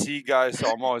PC guy, so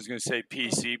I'm always going to say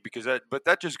PC but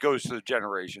that just goes to the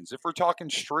generations. If we're talking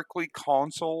strictly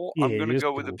console, I'm going to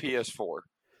go with the PS4.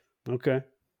 Okay.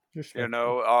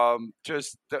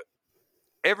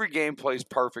 Every game plays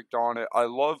perfect on it. I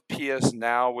love PS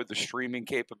Now with the streaming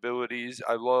capabilities.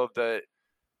 I love that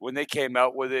when they came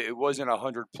out with it, it wasn't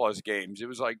 100 plus games. It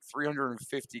was like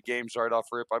 350 games right off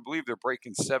rip. I believe they're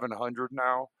breaking 700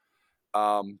 now.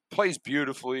 Plays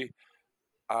beautifully.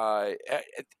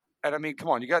 And I mean, come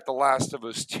on, you got The Last of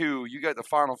Us 2, you got the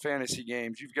Final Fantasy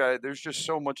games, there's just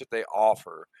so much that they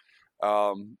offer.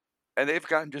 And they've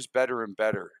gotten just better and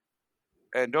better.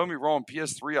 And don't get me wrong,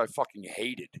 PS3 I fucking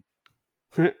hated.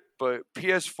 But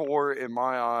PS4, in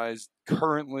my eyes,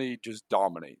 currently just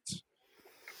dominates.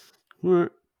 All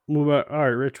right,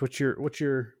 Rich, what's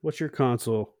your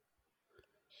console?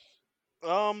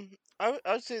 I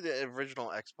would say the original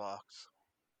Xbox.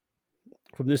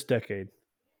 From this decade.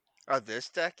 This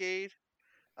decade?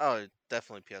 Oh,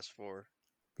 definitely PS4.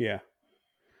 Yeah.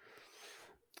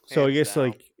 So I guess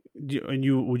down.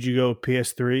 Would you go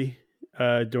PS3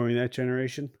 during that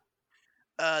generation?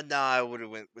 No, I would have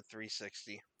went with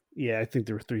 360. Yeah, I think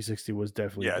the 360 was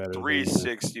definitely better. Yeah,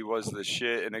 360 was the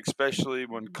shit, and especially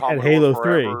when Commodore had Halo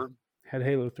Forever 3. Had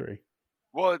Halo 3.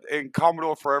 Well, in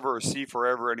Commodore Forever or C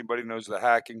Forever, anybody knows the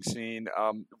hacking scene.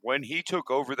 When he took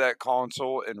over that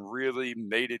console and really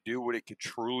made it do what it could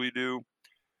truly do,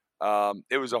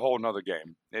 it was a whole nother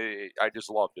game. I just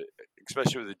loved it,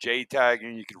 especially with the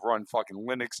J-tagging. You could run fucking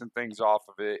Linux and things off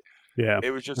of it. Yeah.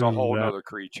 It was just a whole nother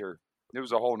creature. It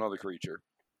was a whole nother creature.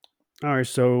 All right,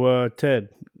 so Ted,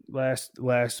 last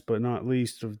but not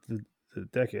least of the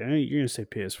decade. I mean, you're gonna say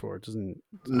PS4. It doesn't.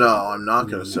 No, I'm not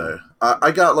gonna say.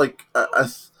 I got I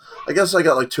guess I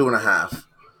got 2.5.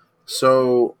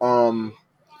 So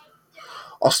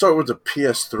I'll start with the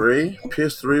PS3.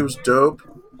 PS3 was dope,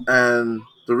 and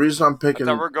the reason I'm picking.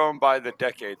 I thought we're going by the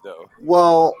decade though.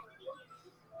 Well,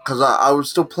 because I was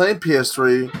still playing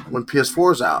PS3 when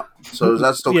PS4's out, so does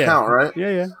that still count, right?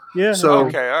 Yeah. So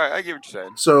okay, all right, I get what you're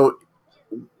saying. So,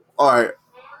 all right.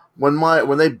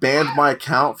 When they banned my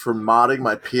account for modding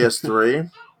my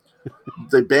PS3,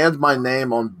 They banned my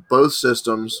name on both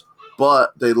systems,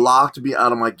 but they locked me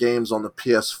out of my games on the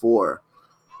PS4.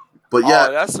 But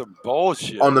yet, that's some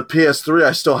bullshit. On the PS3,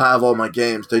 I still have all my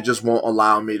games. They just won't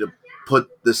allow me to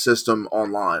put the system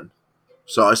online.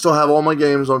 So I still have all my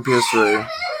games on PS3.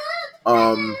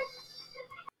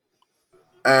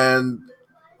 And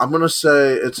I'm going to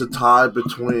say it's a tie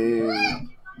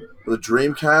between the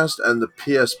Dreamcast and the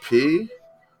PSP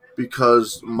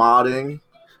because modding.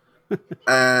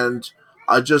 And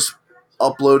I just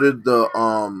uploaded the,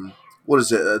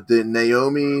 the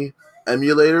Naomi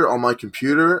emulator on my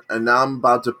computer. And now I'm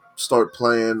about to start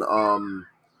playing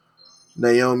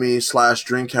Naomi /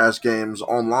 Dreamcast games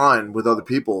online with other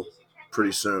people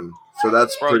pretty soon. So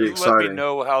that's pretty exciting. Let me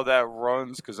know how that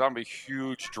runs because I'm a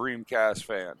huge Dreamcast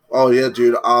fan. Oh yeah,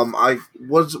 dude.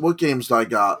 What games did I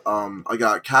got? I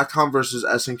got Capcom vs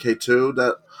SNK 2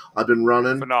 that I've been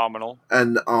running. Phenomenal.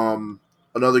 And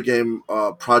another game,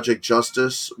 Project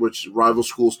Justice, which Rival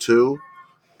Schools 2.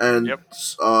 And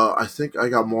I think I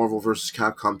got Marvel vs.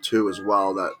 Capcom 2 as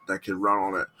well that could run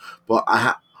on it. But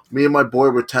me and my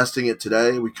boy were testing it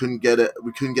today. We couldn't get it.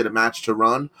 We couldn't get a match to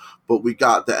run, but we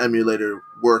got the emulator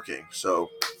working. So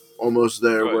almost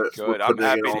there. Good. I'm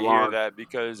happy to hear that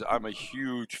because I'm a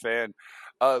huge fan.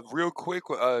 Real quick,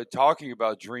 talking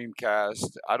about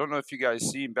Dreamcast. I don't know if you guys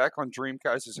seen back on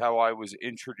Dreamcast is how I was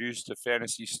introduced to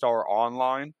Phantasy Star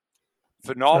Online.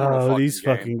 Phenomenal. These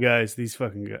fucking guys.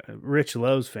 Rich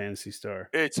loves Phantasy Star.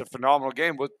 It's a phenomenal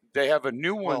game, but they have a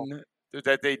new one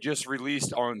that they just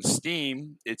released on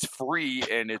Steam. It's free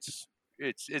and it's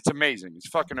amazing. It's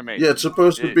fucking amazing. Yeah, it's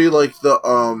supposed to be like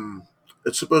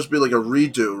it's supposed to be like a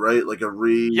redo, right? Like a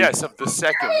Yes, of the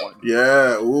second one.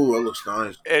 Yeah, ooh, that looks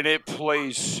nice. And it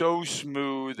plays so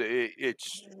smooth.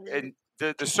 And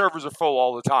the servers are full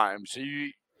all the time, so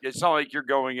it's not like you're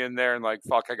going in there and like,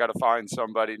 fuck, I got to find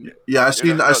somebody. Yeah, I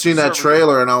seen that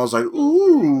trailer and I was like,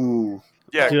 ooh.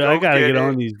 Yeah, dude, I gotta get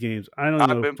on these games.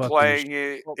 I've been playing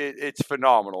it. It's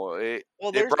phenomenal. It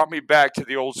brought me back to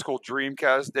the old school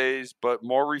Dreamcast days, but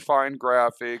more refined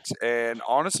graphics. And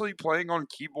honestly, playing on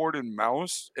keyboard and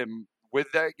mouse and with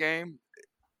that game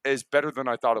is better than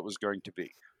I thought it was going to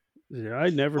be. Yeah, I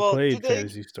never played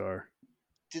Phantasy Star.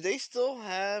 Do they still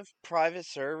have private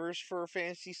servers for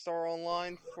Phantasy Star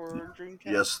Online for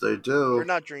Dreamcast? Yes, they do. Or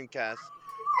not Dreamcast.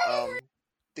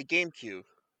 The GameCube.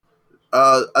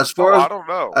 As far I don't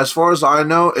know. As far as I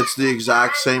know, it's the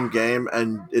exact same game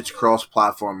and it's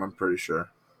cross-platform. I'm pretty sure.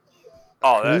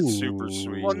 Oh, that's super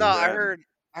sweet. Well, no, I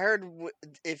heard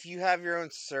if you have your own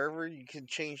server, you can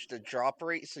change the drop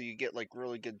rate so you get like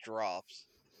really good drops.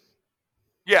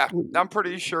 Yeah, I'm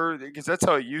pretty sure because that's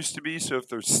how it used to be. So if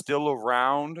they're still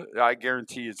around, I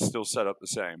guarantee it's still set up the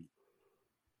same.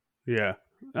 Yeah,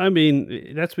 I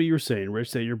mean that's what you were saying,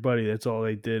 Rich. That your buddy. That's all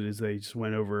they did is they just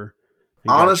went over.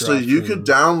 Honestly, you could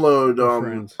download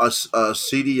a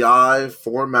CDI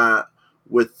format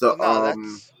with the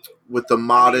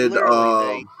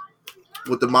modded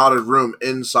with the modded room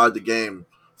inside the game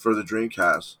for the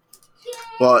Dreamcast.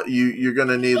 But you're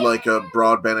gonna need like a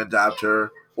broadband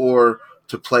adapter or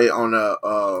to play on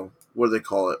a what do they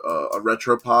call it, a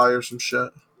RetroPie or some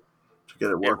shit to get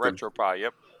it working. Yeah, RetroPie.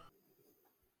 Yep.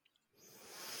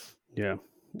 Yeah.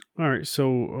 All right.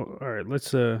 So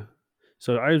let's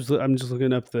So I'm just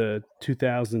looking up the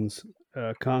 2000s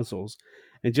consoles,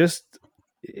 and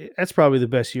that's probably the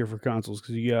best year for consoles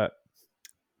because you got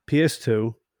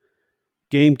PS2,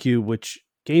 GameCube, which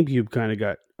GameCube kind of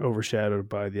got overshadowed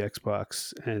by the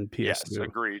Xbox and PS2. Yes,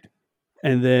 agreed.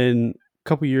 And then a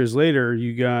couple years later,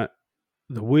 you got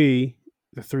the Wii,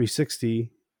 the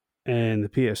 360, and the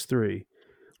PS3.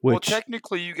 Well,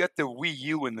 technically, you get the Wii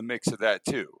U in the mix of that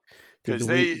too. Because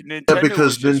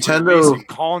Nintendo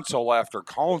console after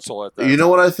console at that. You know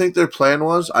what I think their plan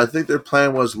was? I think their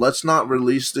plan was let's not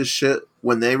release this shit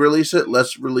when they release it.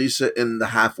 Let's release it in the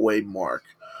halfway mark.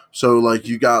 So like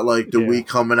you got like the Wii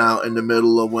coming out in the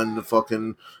middle of when the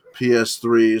fucking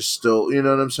PS3 is still. You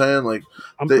know what I'm saying? Like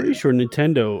I'm pretty sure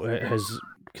Nintendo has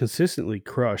consistently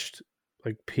crushed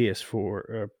like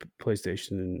PS4,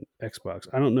 PlayStation, and Xbox.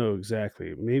 I don't know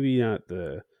exactly. Maybe not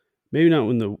the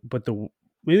GameCube,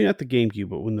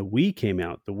 but when the Wii came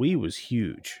out, the Wii was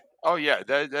huge. Oh yeah,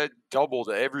 that doubled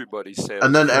everybody's sales.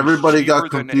 And then everybody got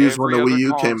confused when the Wii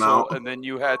U came out. And then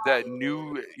you had that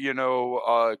new,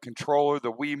 controller,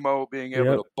 the Wiimote, being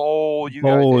able to bowl.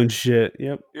 And shit.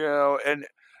 Yep. You know, and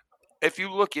if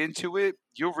you look into it,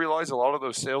 you'll realize a lot of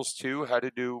those sales too had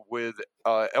to do with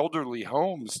elderly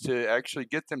homes to actually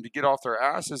get them to get off their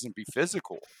asses and be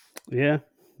physical. Yeah.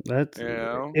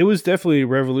 It was definitely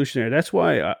revolutionary. That's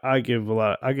why I give a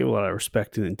lot of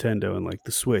respect to Nintendo and like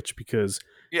the Switch because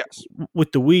Yes.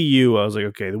 With the Wii U, I was like,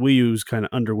 okay, the Wii U is kind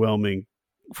of underwhelming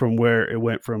from where it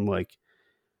went from like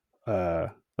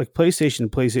PlayStation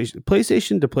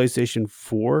to PlayStation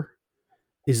 4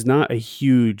 is not a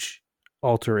huge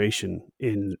alteration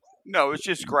in. No, it's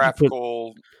just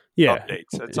graphical updates.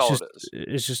 That's all it is.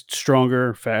 It's just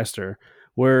stronger, faster.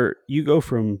 Where you go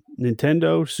from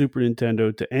Nintendo, Super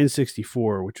Nintendo to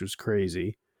N64, which was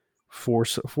crazy. Four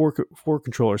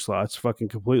controller slots, fucking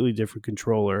completely different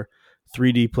controller,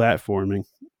 3D platforming,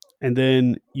 and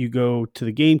then you go to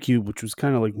the GameCube, which was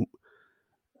kind of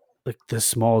like the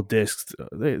small discs.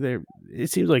 It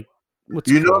seems like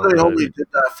they only did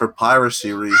that for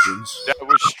piracy reasons. That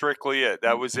was strictly it.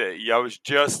 That was it. I was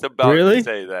just about to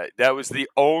say that. That was the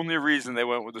only reason they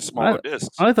went with the smaller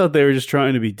discs. I thought they were just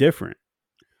trying to be different.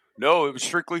 No, it was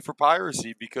strictly for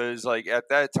piracy because, like, at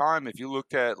that time, if you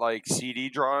looked at like CD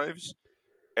drives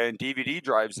and DVD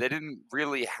drives, they didn't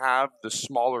really have the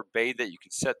smaller bay that you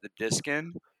could set the disc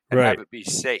in and have it be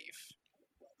safe.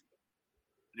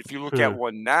 If you look at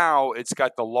one now, it's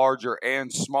got the larger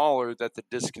and smaller that the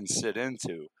disc can sit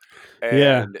into,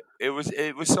 and it was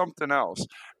something else.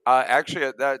 Actually,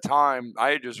 at that time,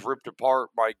 I had just ripped apart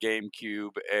my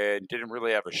GameCube and didn't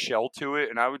really have a shell to it,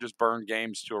 and I would just burn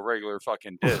games to a regular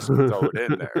fucking disc and throw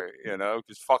it in there,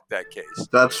 because fuck that case.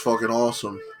 That's fucking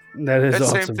awesome. That's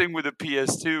awesome. Same thing with the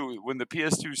PS2. When the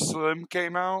PS2 Slim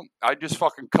came out, I just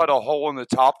fucking cut a hole in the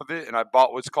top of it, and I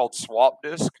bought what's called Swap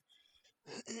Disc.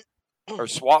 Or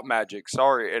Swap Magic,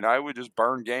 sorry, and I would just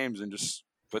burn games and just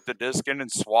put the disc in and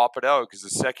swap it out, because the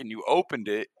second you opened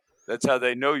it, that's how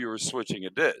they know you were switching a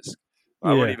disc.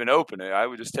 I wouldn't even open it. I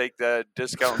would just take that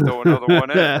disc out and throw another one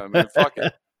in. I mean, fuck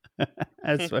it.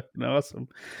 That's fucking awesome.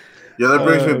 Yeah, that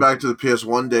brings me back to the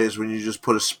PS1 days when you just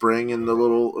put a spring in the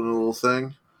little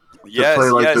thing. Yes, to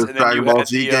play yes. the Dragon Ball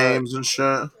Z games and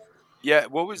shit. Yeah,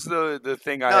 what was the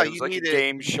thing I had? It was like a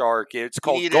Game Shark. It's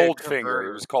called Goldfinger.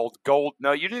 It was called Gold.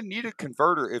 No, you didn't need a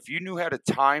converter. If you knew how to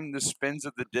time the spins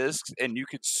of the discs and you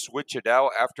could switch it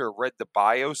out after it read the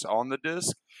BIOS on the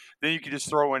disc, then you could just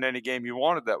throw in any game you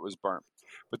wanted that was burnt.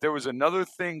 But there was another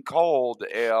thing called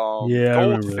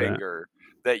Goldfinger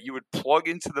that you would plug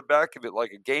into the back of it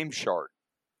like a Game Shark.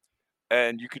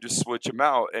 And you could just switch them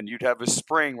out, and you'd have a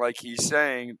spring, like he's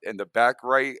saying, in the back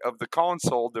right of the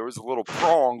console. There was a little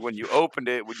prong. When you opened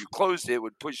it, when you closed it, it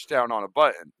would push down on a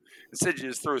button. Instead, you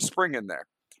just threw a spring in there.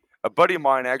 A buddy of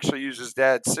mine actually used his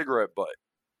dad's cigarette butt.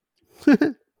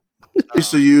 I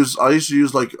used to use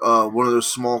like one of those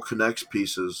small Connect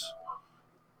pieces.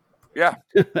 Yeah.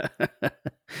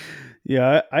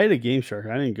 Yeah, I had a Game Shark.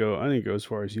 I didn't go as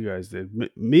far as you guys did.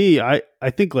 I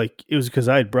think like it was because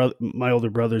I had my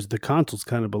older brothers. The consoles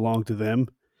kind of belonged to them,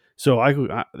 so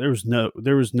there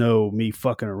was no me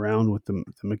fucking around with the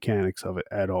mechanics of it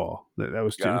at all. That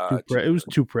was it was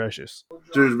too precious.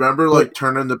 Dude, remember like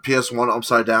turning the PS1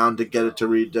 upside down to get it to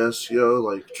read discs,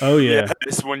 like. Oh yeah,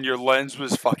 this is when your lens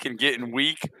was fucking getting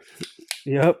weak.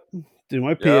 Yep. Dude,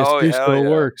 my PS2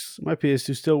 still works. My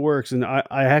PS2 still works, and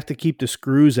I have to keep the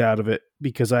screws out of it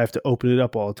because I have to open it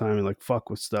up all the time and like fuck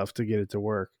with stuff to get it to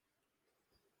work.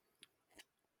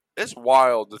 It's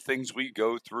wild the things we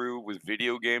go through with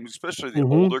video games, especially the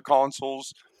older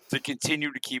consoles, to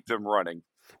continue to keep them running.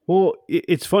 Well,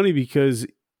 it's funny because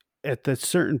at a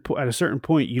certain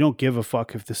point, you don't give a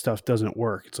fuck if the stuff doesn't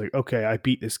work. It's like, okay, I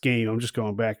beat this game. I'm just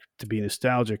going back to be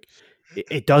nostalgic.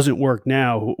 It doesn't work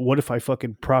now. What if I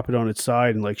fucking prop it on its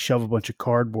side and like shove a bunch of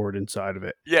cardboard inside of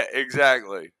it? Yeah,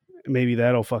 exactly. Maybe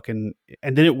that'll fucking,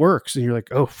 and then it works, and you're like,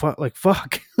 oh fuck,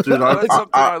 Dude, that's something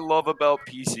I love about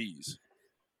PCs.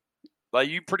 Like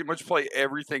you pretty much play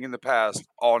everything in the past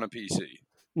on a PC.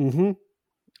 Mm-hmm.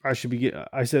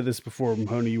 I said this before,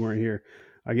 Mahoney, you weren't here.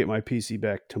 I get my PC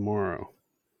back tomorrow.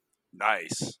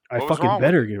 Nice. I fucking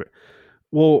better give it.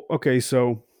 Well, okay,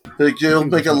 so. Like you'll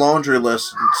make a laundry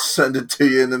list and send it to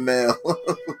you in the mail.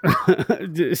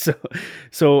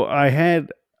 so I had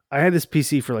this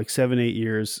PC for like 7-8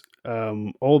 years.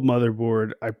 Old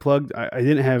motherboard. I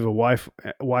didn't have a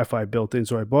Wi-Fi built in,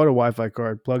 so I bought a Wi-Fi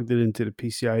card, plugged it into the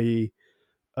PCIe,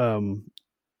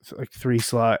 like 3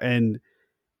 slot, and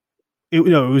it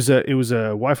was a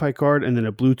Wi-Fi card and then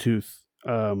a Bluetooth,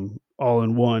 all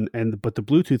in one. But the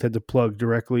Bluetooth had to plug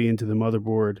directly into the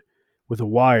motherboard with a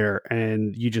wire,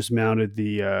 and you just mounted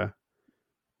the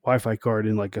Wi-Fi card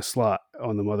in like a slot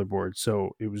on the motherboard,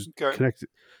 so it was connected.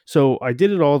 So I did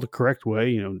it all the correct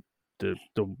way. The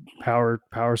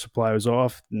power supply was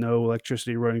off, no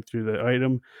electricity running through the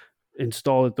item.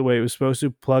 Installed it the way it was supposed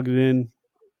to. Plugged it in,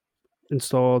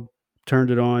 installed,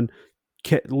 turned it on.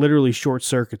 Literally short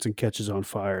circuits and catches on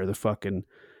fire. The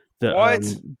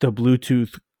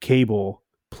Bluetooth cable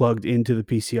plugged into the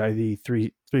PCIe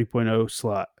 3.0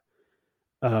 slot.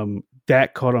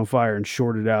 That caught on fire and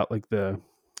shorted out like that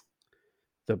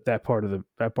part of the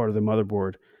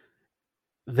motherboard.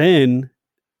 Then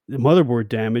the motherboard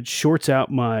damage shorts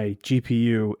out my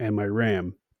GPU and my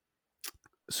RAM.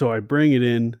 So I bring it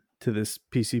in to this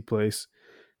PC place.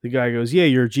 The guy goes, "Yeah,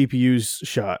 your GPU's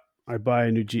shot." I buy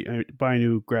a new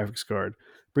graphics card.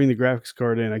 Bring the graphics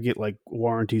card in. I get like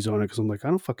warranties on it because I'm like, I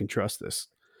don't fucking trust this.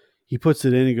 He puts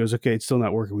it in. He goes, "Okay, it's still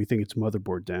not working. We think it's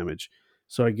motherboard damage."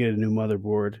 So I get a new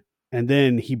motherboard. And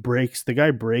then the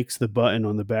guy breaks the button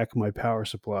on the back of my power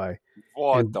supply.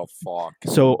 What the fuck?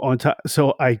 So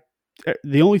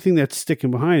the only thing that's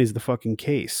sticking behind is the fucking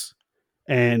case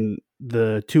and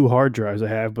the 2 hard drives I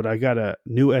have, but I got a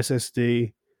new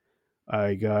SSD.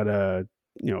 I got a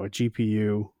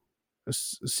GPU, a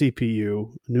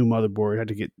CPU, a new motherboard. I had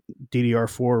to get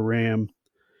DDR4 RAM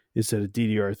instead of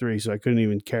DDR3, so I couldn't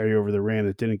even carry over the RAM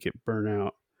that didn't get burnt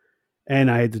out.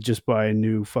 And I had to just buy a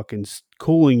new fucking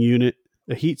cooling unit,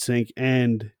 a heatsink,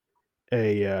 and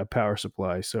a power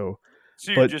supply. So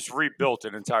you just rebuilt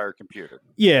an entire computer.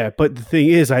 Yeah, but the thing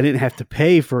is, I didn't have to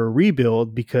pay for a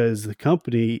rebuild because the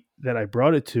company that I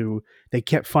brought it to, they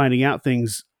kept finding out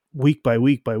things week by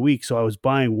week by week. So I was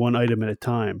buying one item at a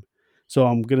time. So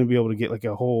I'm going to be able to get like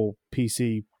a whole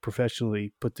PC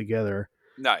professionally put together.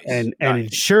 Nice. And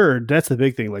insured. That's the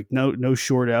big thing. Like no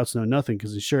short outs, no nothing,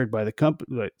 because insured by the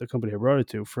company, like the company I brought it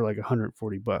to, for like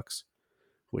 $140,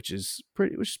 which is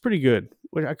pretty good.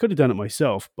 I could have done it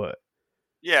myself, but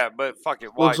yeah, but fuck it.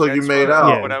 Looks like you made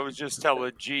out. What I was just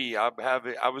telling G, I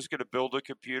was going to build a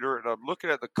computer, and I'm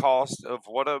looking at the cost of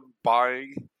what I'm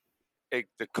buying,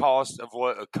 the cost of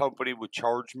what a company would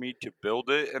charge me to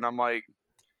build it, and I'm like,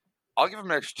 I'll give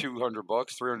them an extra $200,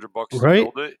 $300 to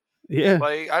build it. Yeah,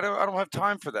 like I don't have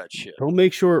time for that shit. Don't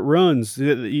make sure it runs.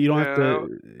 You don't have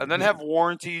to, and then have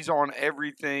warranties on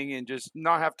everything, and just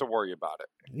not have to worry about it.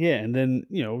 Yeah, and then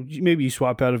maybe you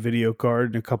swap out a video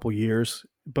card in a couple years,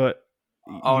 but.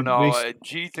 Oh no,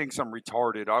 G thinks I'm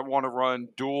retarded. I want to run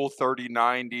dual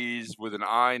 3090s with an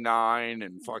i9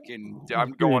 and fucking.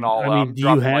 I'm going all out. I'm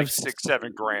dropping like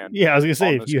 $6-7 grand. Yeah, I was gonna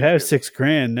say if you have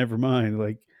 $6,000, never mind.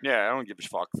 Like, yeah, I don't give a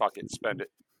fuck. Fuck it, spend it.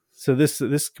 So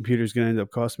this computer is gonna end up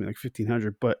costing me like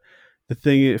 $1,500, but the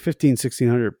thing is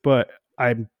 $1,500-$1,600. But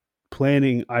I'm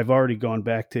planning. I've already gone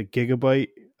back to Gigabyte,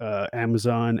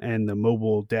 Amazon, and the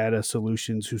Mobile Data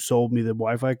Solutions, who sold me the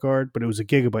Wi-Fi card, but it was a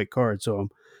Gigabyte card, so I'm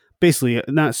basically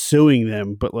not suing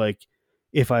them, but like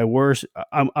if I were,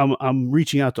 I'm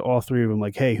reaching out to all three of them,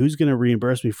 like, hey, who's going to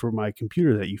reimburse me for my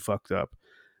computer that you fucked up?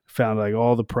 Found like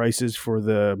all the prices for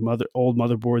the old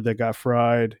motherboard that got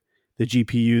fried, the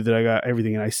GPU that I got,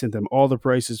 everything, and I sent them all the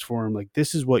prices for them. Like,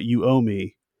 this is what you owe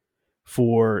me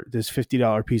for this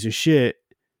 $50 piece of shit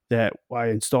that I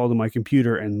installed in my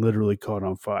computer and literally caught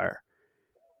on fire.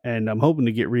 And I'm hoping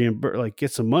to get reimbursed, like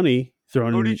get some money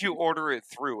thrown. Who did you order it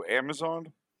through?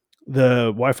 Amazon? The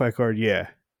Wi-Fi card, yeah.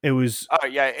 It was.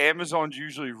 Yeah, Amazon's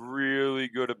usually really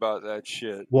good about that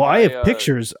shit. Well, I have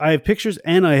pictures. I have pictures,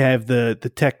 and I have the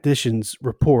technician's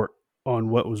report on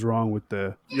what was wrong with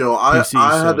the. PC,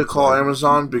 I had to call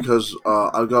Amazon because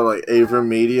I've got like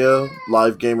AverMedia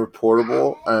Live Game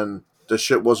Reportable, and the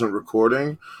shit wasn't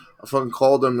recording. I fucking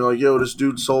called them. They're like, "Yo, this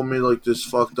dude sold me like this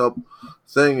fucked up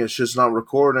thing. It's just not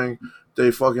recording."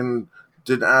 They fucking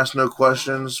didn't ask no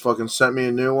questions. Fucking sent me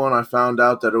a new one. I found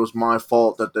out that it was my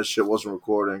fault that shit wasn't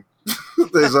recording.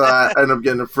 So I ended up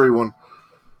getting a free one.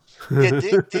 Yeah,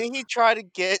 didn't he try to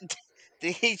get?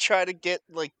 Did he try to get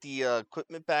like the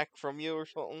equipment back from you or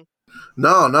something?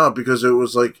 No, because it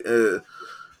was like it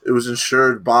was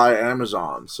insured by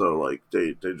Amazon. So like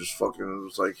they just fucking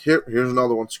was like, here's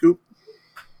another one, scoop.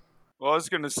 Well, I was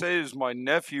going to say is my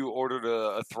nephew ordered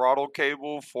a throttle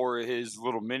cable for his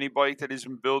little mini bike that he's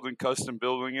been custom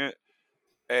building it.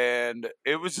 And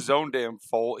it was his own damn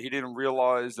fault. He didn't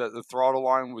realize that the throttle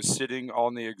line was sitting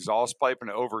on the exhaust pipe and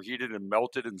it overheated and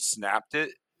melted and snapped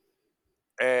it.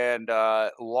 And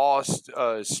lost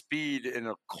speed in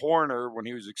a corner when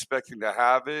he was expecting to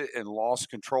have it and lost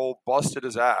control, busted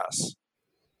his ass.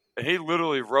 And he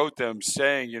literally wrote them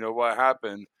saying, you know what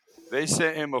happened? They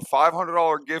sent him a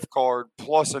 $500 gift card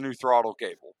plus a new throttle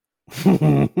cable.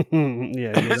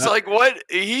 It's like, what?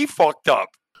 He fucked up.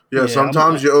 Yeah,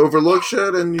 sometimes you overlook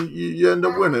shit and you end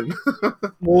up winning.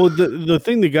 Well, the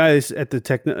thing the guys at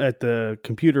the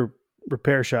computer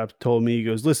repair shop told me, he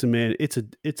goes, "Listen, man, it's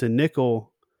a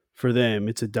nickel for them,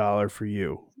 it's $1 for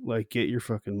you. Like, get your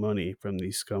fucking money from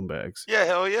these scumbags." Yeah,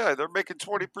 hell yeah, they're making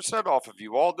 20% off of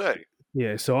you all day.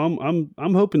 Yeah, so I'm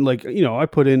hoping, like, I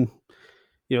put in.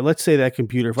 let's say that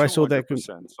computer. If I sold that,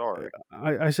 200%. Sorry,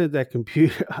 I said that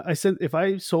computer. I said if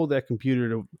I sold that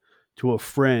computer to a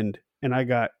friend and I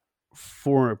got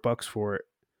 $400 for it,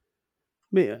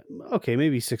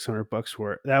 maybe $600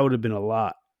 for it. That would have been a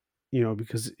lot,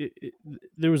 because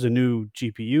there was a new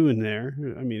GPU in there.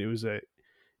 I mean, it was a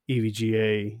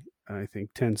EVGA, I think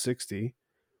 1060,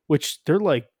 which they're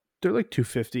like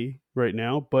 $250 right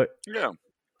now, but yeah,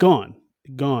 gone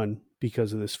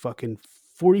because of this fucking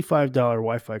 $45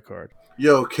 Wi-Fi card.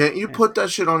 Yo, can't you put that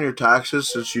shit on your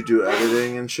taxes since you do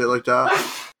editing and shit like that?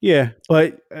 Yeah,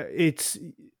 but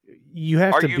you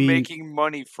have Are to you be making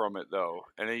money from it though?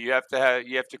 And then you have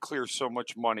to clear so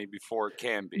much money before it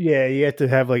can be. Yeah, you have to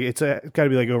have it's got to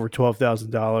be like over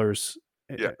 $12,000.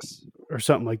 Yes, or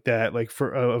something like that, like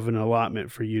of an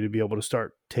allotment for you to be able to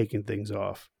start taking things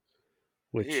off.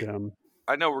 Which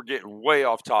I know we're getting way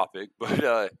off topic,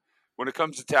 but when it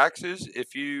comes to taxes,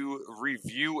 if you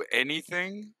review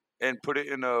anything and put it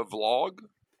in a vlog,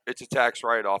 it's a tax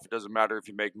write-off. It doesn't matter if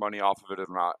you make money off of it or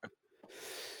not.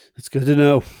 It's good to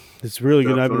know. It's really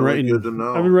good. I've been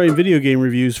writing video game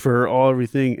reviews for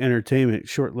Everything Entertainment.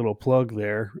 Short little plug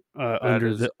there.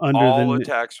 Under the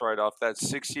tax write-off. That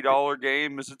 $60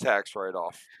 game is a tax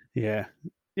write-off. Yeah.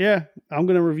 I'm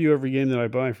gonna review every game that I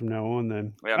buy from now on.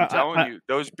 Then yeah, I'm telling you,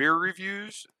 those beer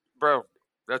reviews, bro.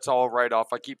 That's all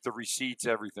write-off. I keep the receipts,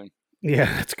 everything.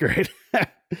 Yeah, that's great.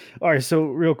 All right, so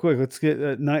real quick, let's get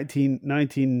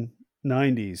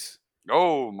 1990s.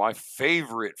 Oh, my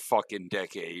favorite fucking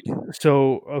decade.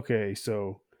 So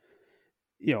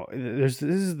this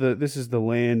is the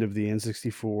land of the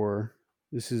N64.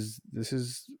 This is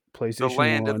PlayStation. The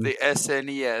land 1. of the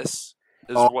SNES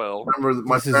as well.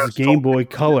 Remember this is Game Boy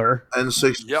Color.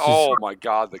 N64. Yeah. Oh my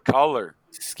God, the color.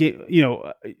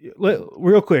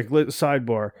 Real quick,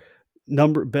 sidebar.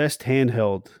 Best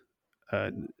handheld.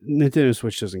 Nintendo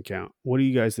Switch doesn't count. What do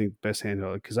you guys think best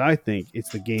handheld? Because I think it's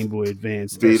the Game Boy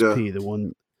Advance SP, the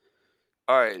one.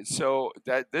 All right, so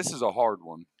this is a hard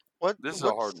one. This is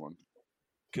a hard one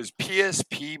because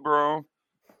PSP, bro.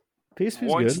 PSP's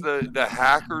once good. the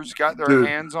hackers got their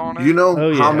hands on it. You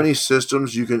know how many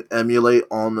systems you can emulate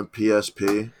on the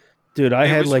PSP? Dude, I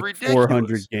had like ridiculous.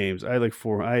 400 games. I had like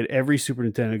I had every Super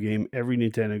Nintendo game, every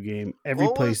Nintendo game, every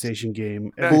PlayStation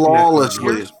game.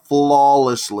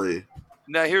 Flawlessly.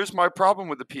 Now, here's my problem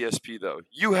with the PSP, though.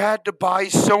 You had to buy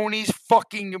Sony's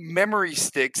fucking memory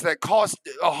sticks that cost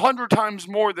 100 times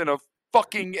more than a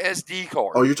fucking SD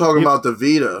card. Oh, you're talking about the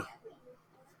Vita.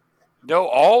 No,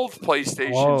 all of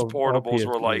PlayStation's portables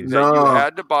were like that. You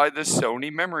had to buy the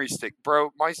Sony memory stick.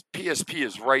 Bro, my PSP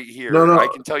is right here. I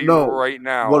can tell you right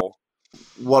now.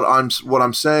 What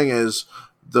I'm saying is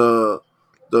the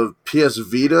PS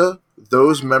Vita,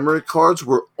 those memory cards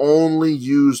were only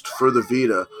used for the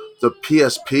Vita. The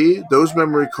PSP, those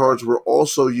memory cards were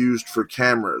also used for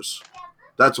cameras.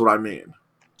 That's what I mean.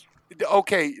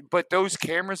 Okay, but those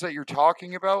cameras that you're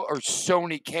talking about are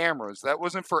Sony cameras. That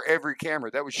wasn't for every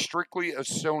camera. That was strictly a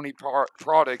Sony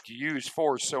product used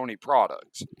for Sony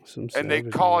products. And they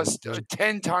cost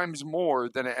 10 times more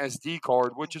than an SD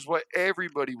card, which is what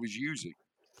everybody was using.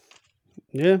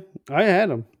 Yeah, I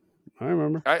had them. I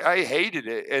remember. I hated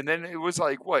it. And then it was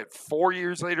like, 4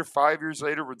 years later, 5 years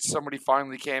later, when somebody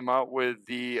finally came out with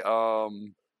the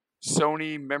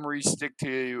Sony memory stick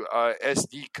to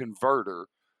SD converter,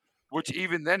 which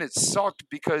even then it sucked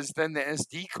because then the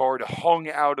SD card hung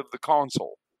out of the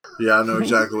console. Yeah, I know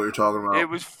exactly what you're talking about. It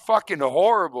was fucking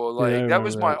horrible. That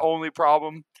was my only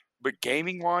problem. But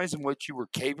gaming-wise and what you were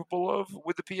capable of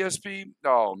with the PSP,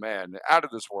 oh man, out of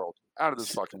this world, out of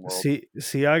this fucking world.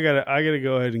 See, I gotta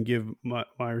go ahead and give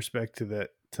my respect to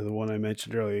the one I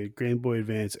mentioned earlier, Game Boy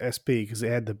Advance SP, because it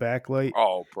had the backlight.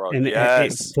 Oh, bro, and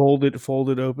yes. it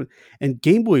folded open, and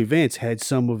Game Boy Advance had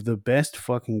some of the best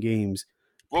fucking games.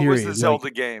 What was the Zelda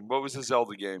game?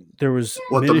 There was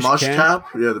the Mush Cap?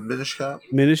 Yeah, the Minish Cap.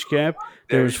 Minish Cap.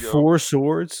 There was Four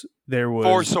Swords. There was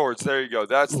Four Swords. There you go.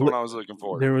 That's the one I was looking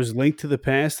for. There was Link to the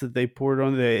Past that they ported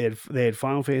on. They had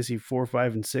Final Fantasy 4,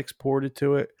 5, and 6 ported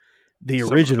to it. The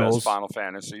originals, Final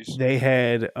Fantasies. They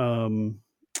had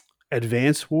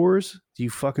Advance Wars. Do you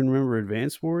fucking remember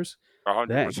Advance Wars?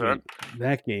 100%.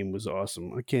 That game was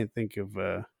awesome. I can't think of.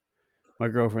 My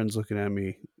girlfriend's looking at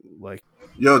me like.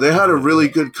 Yo, they had a really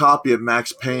good copy of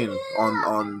Max Payne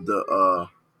on the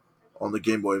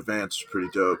Game Boy Advance. Pretty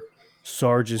dope.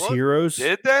 Sarge's Heroes.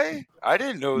 Did they? I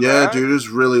didn't know that. Yeah, dude, it's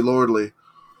really lordly.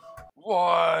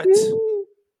 What?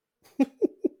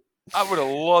 I would have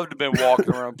loved to have been walking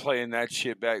around playing that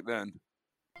shit back then.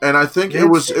 And I think it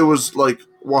was like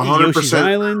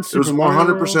 100%. It was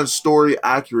 100% story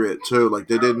accurate too. Like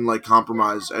they didn't like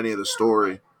compromise any of the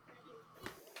story.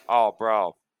 Oh,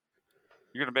 bro,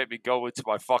 You're gonna make me go into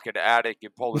my fucking attic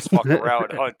and pull this fucker out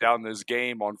and hunt down this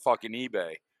game on fucking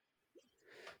eBay.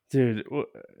 Dude,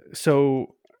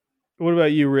 so what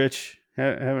about you, Rich?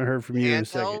 Haven't heard from you in a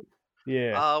second.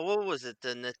 Yeah. What was it?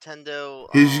 The Nintendo.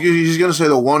 He's gonna say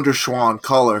the Wonder Swan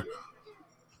color.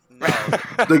 No.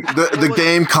 the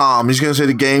Gamecom. He's gonna say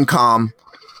the Gamecom.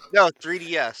 No,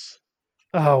 3DS.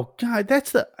 Oh God,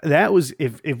 that was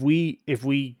if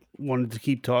we wanted to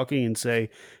keep talking and say,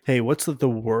 hey, what's the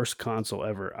worst console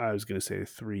ever? I was gonna say the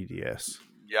 3DS.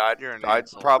 Yeah, I'd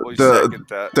probably second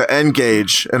that. The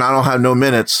N-Gage, and I don't have no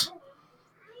minutes.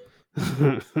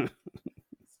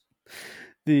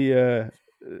 The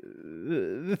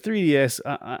 3DS.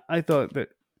 I thought the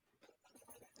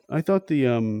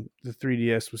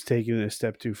 3DS was taking it a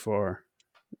step too far.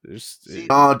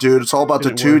 Oh, dude, it's all about the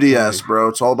 2DS, bro.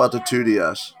 It's all about the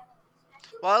 2DS.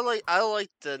 Well, I like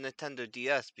the Nintendo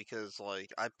DS because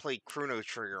like I played Chrono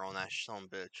Trigger on that son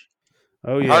bitch.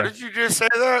 Oh yeah. How did you just say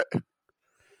that?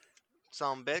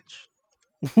 Son bitch.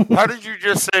 How did you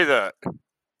just say that?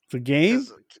 The game?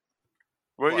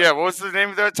 Well, yeah, what was the name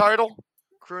of that title?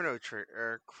 Chrono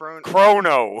Trigger. Chrono.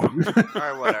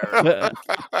 Alright, whatever.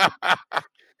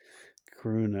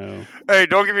 Chrono. Hey,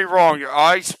 don't get me wrong.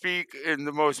 I speak in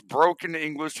the most broken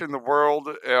English in the world.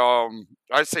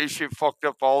 I say shit fucked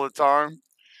up all the time.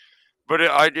 But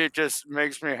it just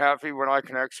makes me happy when I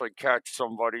can actually catch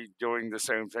somebody doing the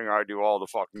same thing I do all the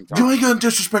fucking time. You ain't gonna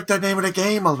disrespect that name of the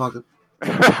game, motherfucker.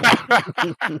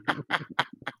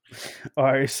 All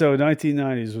right, so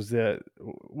 1990s was that.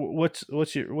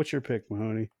 What's your pick,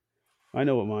 Mahoney? I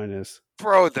know what mine is.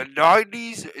 Bro, the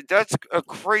 90s, that's a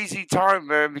crazy time,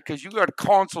 man, because you had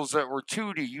consoles that were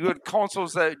 2D. You had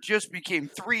consoles that just became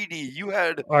 3D. You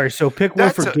had... All right, so pick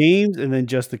one for games and then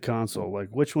just the console. Like,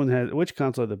 which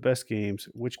console had the best games?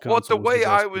 Which console? Well, the way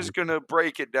I was going to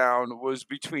break it down was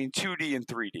between 2D and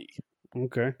 3D.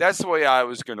 Okay. That's the way I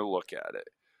was going to look at it.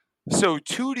 So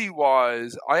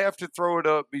 2D-wise, I have to throw it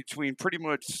up between pretty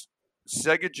much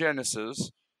Sega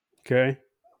Genesis. Okay.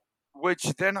 Which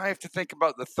then I have to think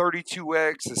about the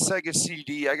 32X, the Sega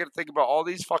CD. I got to think about all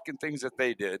these fucking things that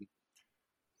they did.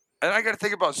 And I got to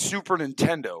think about Super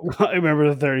Nintendo. I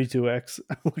remember the 32X.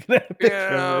 I'm looking at a picture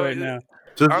of it right now.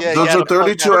 Does the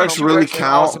 32X really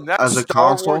count as a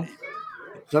console? Does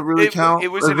that really count? It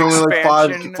was an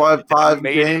expansion. Like five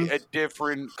made games? it a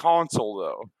different console,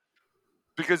 though.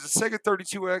 Because the Sega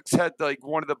 32X had like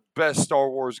one of the best Star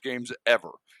Wars games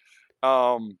ever.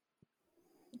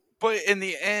 But in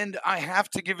the end, I have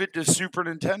to give it to Super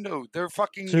Nintendo. Their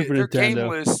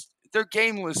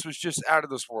game list was just out of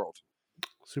this world.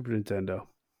 Super Nintendo.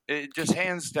 It just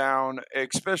hands down,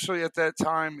 especially at that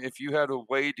time, if you had a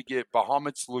way to get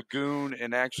Bahamut's Lagoon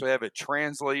and actually have it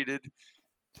translated,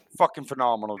 fucking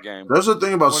phenomenal game. That's the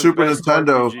thing about Super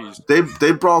Nintendo.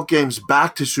 They brought games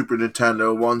back to Super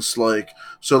Nintendo once, like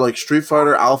Street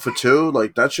Fighter Alpha 2,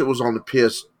 like that shit was on the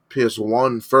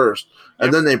PS1 first.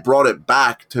 And then they brought it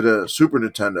back to the Super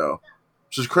Nintendo,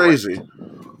 which is crazy.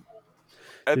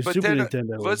 But then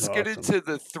let's get into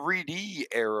the 3D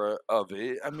era of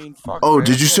it. I mean, fuck. Oh, man.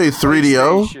 Did you say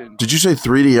 3DO? Did you say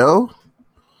 3DO?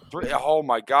 Oh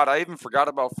my god, I even forgot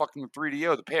about fucking the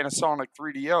 3DO, the Panasonic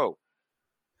 3DO.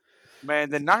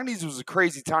 Man, the 90s was a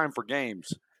crazy time for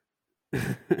games.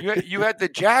 You had the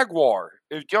Jaguar.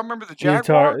 Do you remember the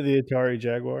Jaguar? The Atari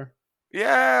Jaguar?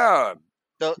 Yeah.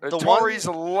 Atari's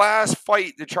last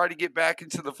fight to try to get back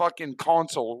into the fucking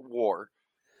console war.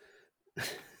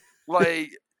 Like,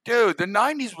 dude, the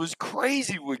 90s was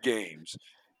crazy with games.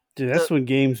 Dude, that's when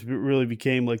games really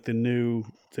became like the new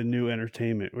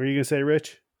entertainment. What are you gonna say,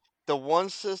 Rich? The one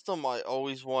system I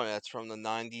always wanted that's from the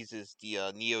 90s is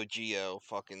the Neo Geo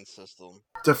fucking system.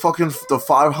 The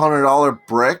 $500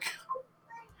 brick?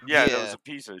 Yeah, that was a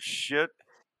piece of shit.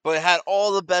 But it had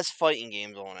all the best fighting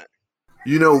games on it.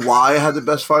 You know why it had the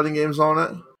best fighting games on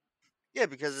it? Yeah,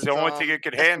 because it's the only thing it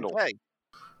could handle.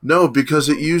 No, because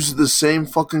it used the same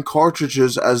fucking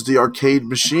cartridges as the arcade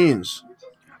machines.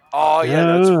 Oh, yeah,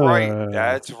 that's right.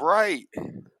 That's right.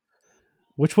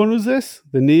 Which one was this?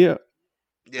 The Neo?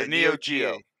 Yeah, the Neo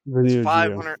Geo. The Neo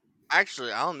 500. Geo.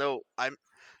 Actually, I don't know.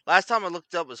 Last time I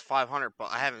looked up was 500, but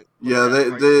I haven't. Yeah,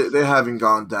 they haven't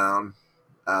gone down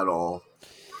at all.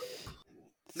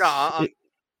 No,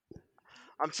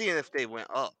 I'm seeing if they went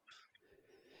up.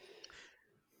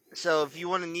 So if you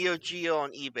want a Neo Geo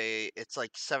on eBay, it's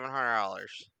like $700.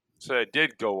 So it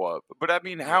did go up. But I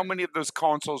mean, how many of those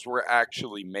consoles were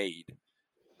actually made?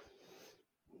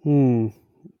 All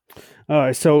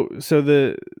right, so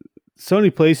the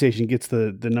Sony PlayStation gets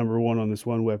the number one on this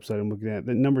one website I'm looking at.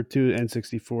 The number two,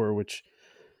 N64, which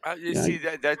You see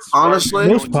that's honestly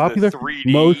most popular.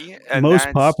 3D, and most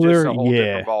that's popular, just a whole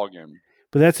yeah. different ballgame.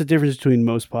 But that's the difference between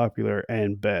most popular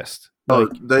and best. Oh,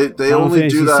 Like they Final only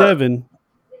Fantasy do that. VII.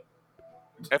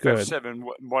 FF7,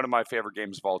 one of my favorite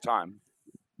games of all time.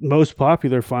 Most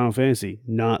popular Final Fantasy,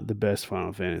 not the best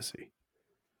Final Fantasy.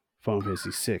 Final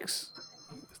Fantasy VI is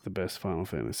the best Final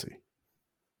Fantasy.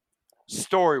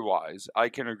 Story-wise, I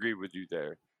can agree with you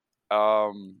there.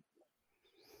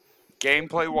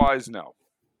 Gameplay-wise, no.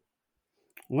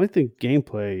 Well, I think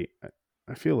gameplay,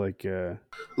 I feel like...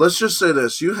 let's just say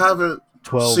this. You haven't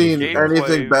seen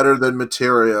anything better than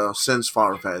Materia since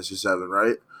Final Fantasy VII,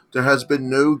 right? There has been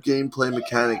no gameplay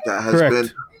mechanic that has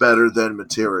been better than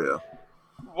Materia.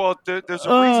 Well, there's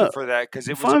a reason for that, because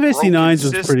it was Final Fantasy IX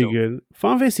was pretty good.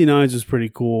 Final Fantasy IX was pretty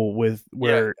cool with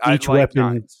where each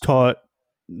weapon taught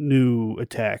new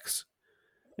attacks.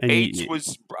 And 8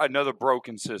 was another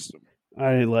broken system.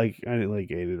 I didn't like 8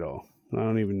 at all. I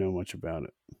don't even know much about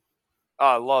it.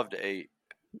 I loved 8.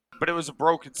 But it was a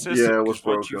broken system. Yeah, it was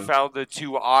broken. Once you found the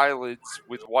 2 islands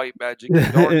with white magic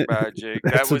and dark magic,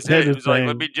 that was it. It was like,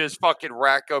 let me just fucking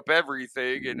rack up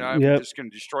everything, and I'm just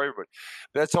going to destroy everybody.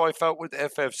 That's how I felt with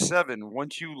FF7.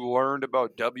 Once you learned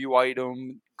about W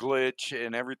item, glitch,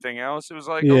 and everything else, it was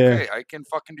like, okay, I can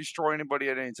fucking destroy anybody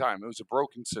at any time. It was a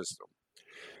broken system.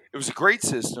 It was a great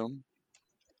system,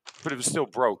 but it was still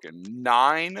broken.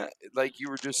 9, like you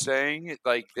were just saying,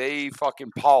 like they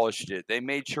fucking polished it. They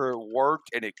made sure it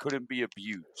worked and it couldn't be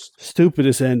abused.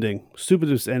 Stupidest ending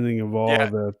of all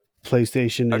the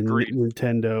PlayStation and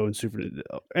Nintendo and Super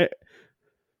Nintendo.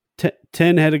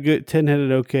 10 had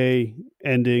an okay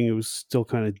ending. It was still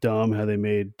kind of dumb how they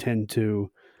made 10 2,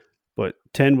 but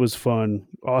 10 was fun.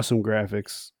 Awesome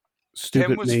graphics. Stupid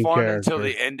 10 was main fun character. until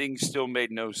the ending still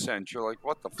made no sense. You're like,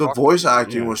 what the fuck? The voice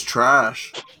acting was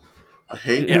trash. I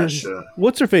hate that shit.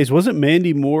 What's her face? Was it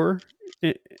Mandy Moore?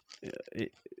 The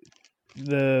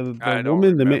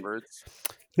woman.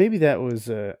 Maybe that was.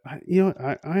 You know,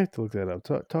 I have to look that up.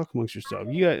 Talk amongst yourself.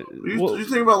 You got. You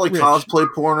think about like cosplay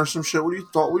porn or some shit? What are you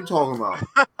talking about?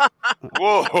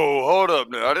 Whoa, hold up!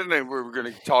 Now I didn't think we were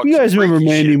going to talk. You guys remember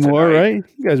Mandy Moore, right?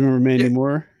 You guys remember Mandy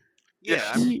Moore?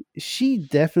 Yeah. She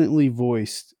definitely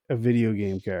voiced a video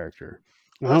game character.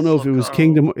 I don't know if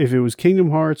it was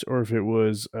Kingdom Hearts or if it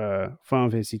was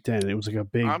Final Fantasy X. It was like a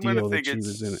big deal that she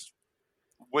was in it.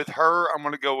 With her, I'm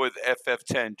going to go with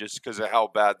FF10 just because of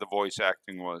how bad the voice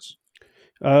acting was.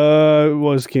 It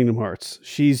was Kingdom Hearts.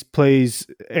 She plays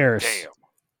Aeris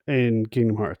in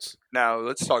Kingdom Hearts. Now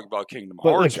let's talk about Kingdom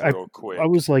Hearts real quick. I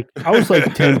was like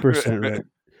 10% right.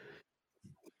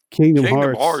 Kingdom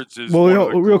Hearts is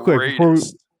real quick before we.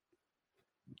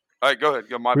 All right, go ahead.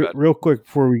 Go, my bad. Real quick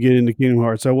before we get into Kingdom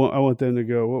Hearts, I want them to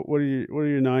go. What are your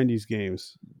 90s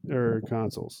games or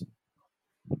consoles?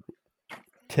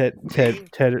 Ted,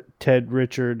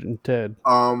 Richard, and Ted.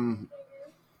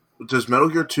 Does Metal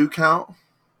Gear 2 count?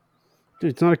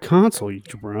 Dude, it's not a console, you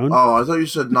jabron. Oh, I thought you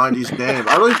said 90s games.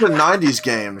 I thought you said 90s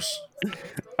games.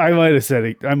 I might have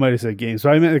said games,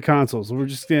 but I meant the consoles. We're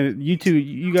just gonna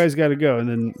you guys got to go, and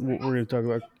then we're gonna talk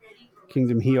about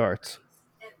Kingdom Hearts.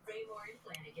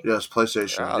 Yes,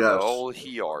 PlayStation. Yes, the old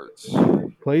Hearts.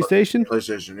 PlayStation.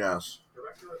 PlayStation. Yes,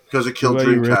 because it killed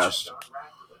Dreamcast.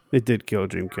 It did kill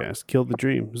Dreamcast. Killed the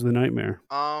dream. It was the nightmare.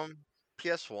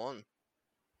 PS1.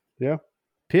 Yeah,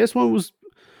 PS1 was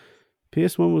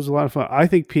a lot of fun. I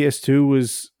think PS2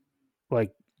 was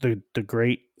like the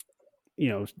great,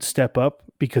 step up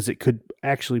because it could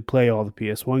actually play all the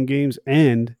PS1 games,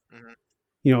 and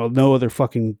no other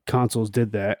fucking consoles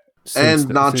did that. And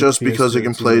not just because it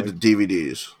can play the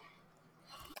DVDs.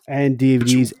 And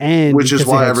DVDs, which is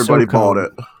why everybody bought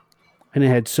it. And it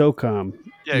had SOCOM.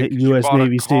 Yeah, U.S.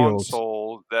 Navy SEALs.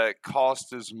 Console that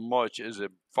cost as much as a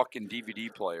fucking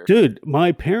DVD player. Dude,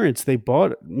 my parents, they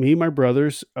bought me and my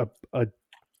brothers a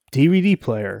DVD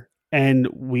player, and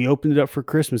we opened it up for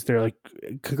Christmas. They're like,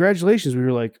 congratulations. We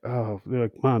were like, oh, they're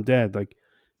like, Mom, Dad, like,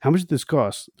 how much did this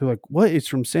cost? They're like, what? It's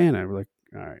from Santa. We're like,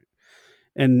 all right.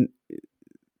 And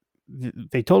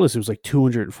they told us it was like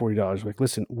 $240. We're like,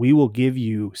 listen, we will give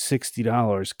you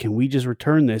 $60. Can we just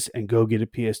return this and go get a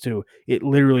PS2? It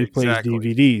literally plays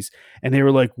DVDs. And they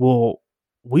were like, well,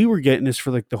 we were getting this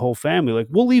for like the whole family. Like,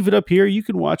 we'll leave it up here. You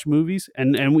can watch movies.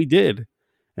 And we did.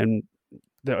 And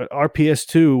our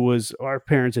PS2 was, our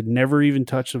parents had never even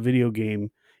touched a video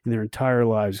game in their entire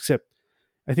lives, except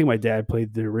I think my dad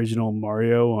played the original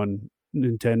Mario on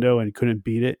Nintendo and couldn't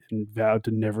beat it and vowed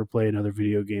to never play another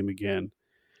video game again.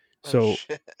 So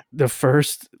the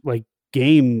first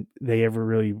game they ever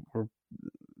really, or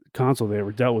console they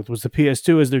ever dealt with, was the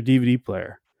PS2 as their DVD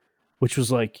player, which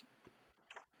was like,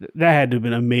 that had to have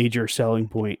been a major selling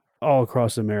point all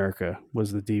across America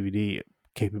was the DVD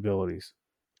capabilities.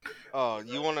 Oh,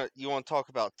 you wanna talk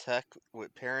about tech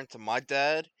with parents? My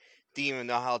dad didn't even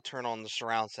know how to turn on the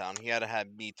surround sound. He had to have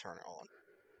me turn it on.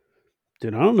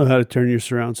 Dude, I don't know how to turn your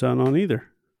surround sound on either.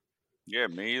 Yeah,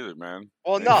 me either, man.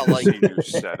 Well, They no, should like, see your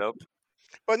setup.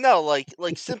 but no, like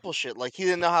simple shit. Like he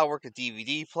didn't know how to work a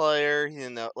DVD player. He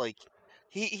didn't know like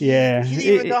Yeah, he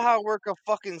didn't even know how to work a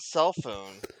fucking cell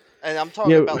phone. And I'm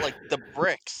talking Yeah. about like the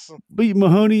bricks. But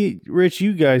Mahoney, Rich,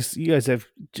 you guys have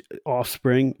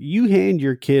offspring. You hand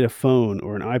your kid a phone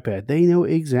or an iPad, they know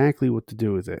exactly what to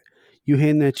do with it. You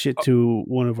hand that shit to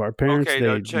one of our parents. Okay, they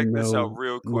now check this out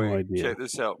real quick. No idea. Check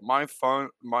this out. My phone,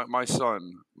 my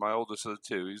son, my oldest of the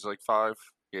two, he's like 5.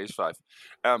 Yeah, he's 5.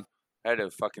 I had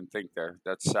to fucking think there.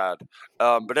 That's sad.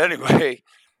 But anyway,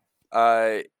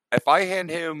 if I hand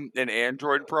him an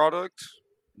Android product,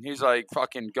 he's like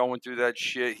fucking going through that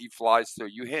shit. He flies through.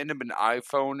 You hand him an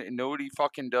iPhone and know what he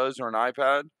fucking does, or an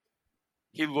iPad?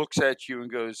 He looks at you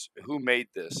and goes, "Who made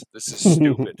this? This is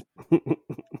stupid."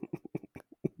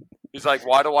 He's like,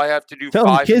 "Why do I have to do Tell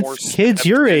 5 them more kids steps?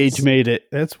 your age made it.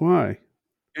 That's why."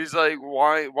 He's like,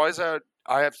 "Why is that?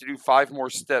 I have to do 5 more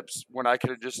steps when I could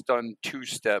have just done 2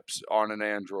 steps on an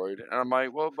Android?" And I'm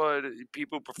like, "Well, but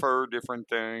people prefer different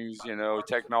things, you know.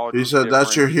 Technology." He said,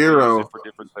 "That's your hero.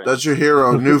 That's your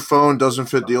hero. New phone doesn't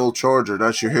fit the old charger.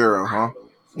 That's your hero, huh?"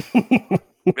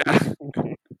 Yeah.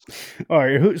 All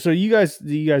right. So do you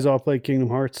guys all play Kingdom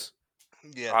Hearts?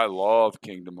 Yeah. I love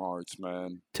Kingdom Hearts,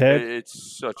 man. Ted?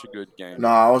 It's such a good game. No,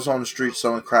 I was on the street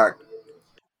selling crack.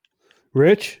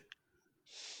 Rich?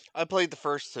 I played the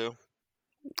first 2.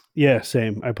 Yeah,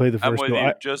 same. I played the I'm first with 2.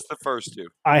 you, just the first 2.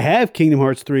 I have Kingdom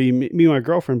Hearts 3. Me and my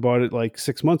girlfriend bought it like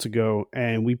 6 months ago,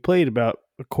 and we played about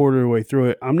a quarter of the way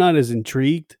through it. I'm not as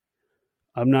intrigued.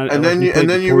 I'm not. And then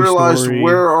you realize,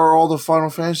 where are all the Final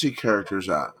Fantasy characters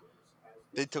at?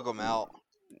 They took them out.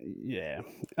 Yeah.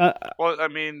 Well, I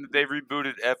mean, they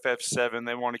rebooted FF7.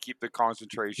 They want to keep the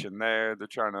concentration there. They're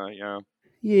trying to, you know.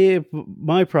 Yeah, but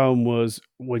my problem was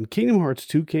when Kingdom Hearts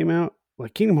 2 came out,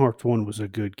 like Kingdom Hearts 1 was a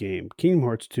good game. Kingdom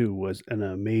Hearts 2 was an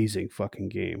amazing fucking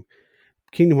game.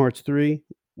 Kingdom Hearts 3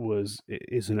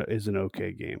 is an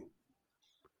okay game.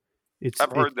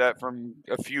 I've heard that from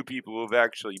a few people who've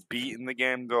actually beaten the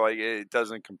game. They're like, it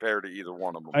doesn't compare to either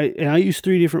one of them. I use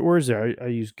 3 different words there. I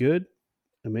use good,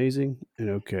 amazing, and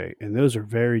okay. And those are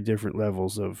very different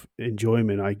levels of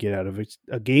enjoyment I get out of it.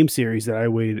 A game series that I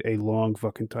waited a long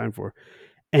fucking time for.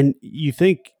 And you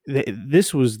think that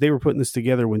they were putting this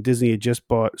together when Disney had just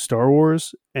bought Star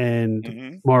Wars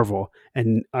and Marvel,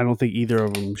 and I don't think either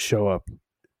of them show up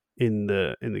in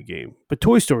the game. But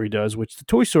Toy Story does, which the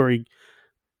Toy Story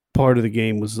part of the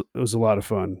game was a lot of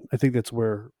fun. I think that's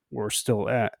where we're still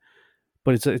at,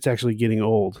 but it's actually getting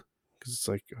old because it's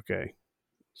like, okay,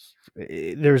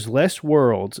 there's less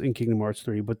worlds in Kingdom Hearts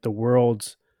 3, but the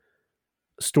world's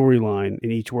storyline in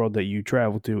each world that you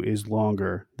travel to is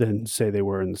longer than say they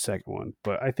were in the second one.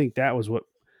 But I think that was what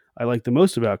I liked the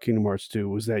most about Kingdom Hearts 2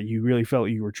 was that you really felt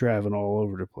you were traveling all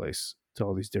over the place to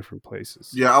all these different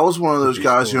places. Yeah, I was one of those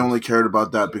guys who only cared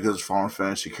about that because Final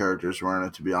Fantasy characters were in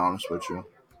it, to be honest with you.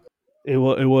 It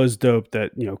was dope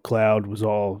that, you know, Cloud was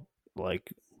all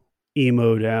like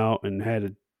emoed out and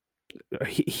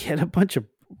he had a bunch of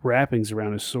wrappings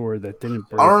around his sword that didn't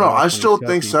break. I don't know. I still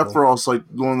think Sephiroth's like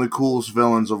one of the coolest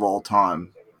villains of all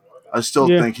time. I still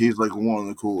think he's like one of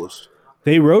the coolest.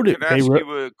 They wrote it. Can I ask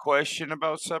you a question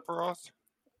about Sephiroth?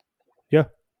 Yeah.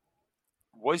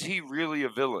 Was he really a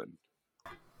villain?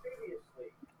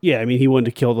 Yeah, I mean, he wanted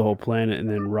to kill the whole planet and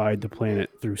then ride the planet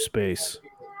through space.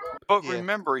 But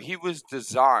remember, he was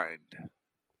designed.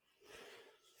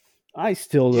 I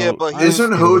still don't. Yeah, but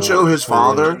isn't Hojo his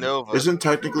father? Isn't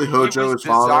technically Hojo his father? He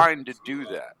was designed to do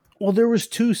that. Well, there was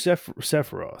 2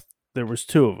 Sephiroth. There was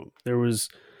 2 of them. There was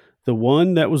the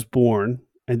one that was born,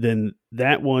 and then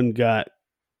that one got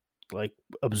like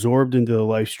absorbed into the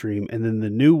life stream, and then the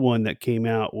new one that came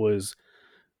out was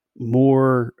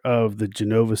more of the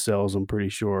Genova cells, I'm pretty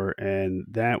sure, and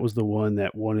that was the one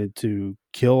that wanted to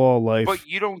kill all life. But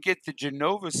you don't get the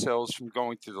Genova cells from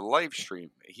going through the life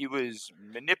stream. He was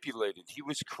manipulated. He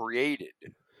was created.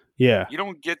 Yeah. You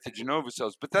don't get the Genova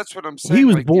cells, but that's what I'm saying. He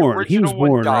was like, born. He was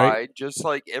born, died, right? Just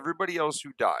like everybody else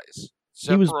who dies.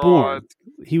 He was born.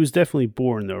 He was definitely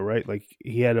born, though, right? Like,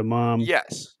 he had a mom.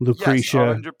 Yes.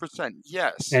 Lucretia. Yes, 100%.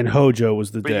 Yes. And Hojo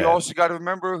was the dad. But you also got to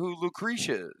remember who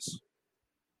Lucretia is.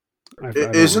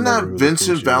 Isn't that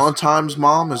Vincent Valentine's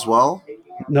mom as well?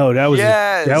 No, that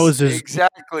was his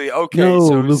exactly. Okay, no,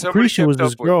 so Lucretia was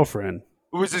his girlfriend.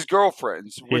 It was his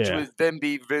girlfriend's, which would then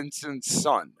be Vincent's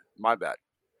son. My bad.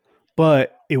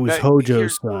 but it was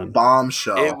Hojo's son.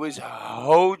 Bombshell. It was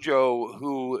Hojo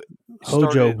who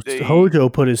Hojo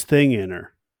put his thing in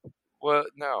her. Well,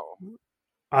 no.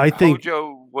 I think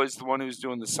Hojo was the one who was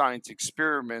doing the science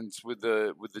experiments with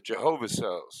the Jehovah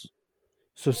cells.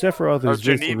 So Sephiroth is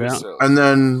Geneva cells.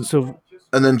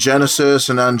 And then Genesis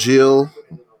and Angel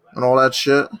and all that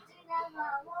shit.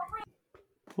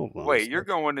 Wait, you're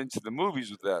going into the movies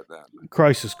with that then?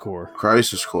 Crisis Core.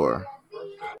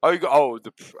 All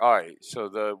right.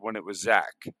 So when it was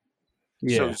Zack.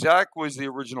 Yeah. So Zack was the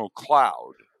original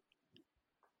Cloud.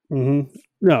 Mm-hmm.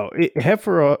 No,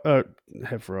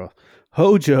 Sephiroth.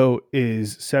 Hojo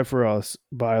is Sephiroth's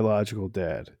biological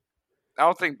dad. I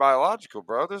don't think biological,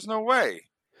 bro. There's no way.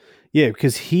 Yeah,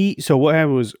 because so what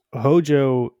happened was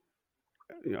Hojo.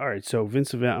 All right, so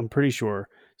Vincent, I'm pretty sure.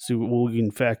 So we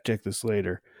can fact check this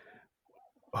later.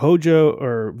 Hojo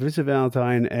or Vincent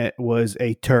Valentine was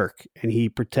a Turk, and he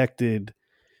protected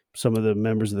some of the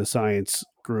members of the science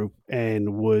group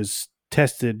and was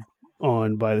tested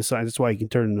on by the science. That's why he can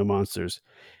turn into monsters.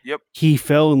 Yep. He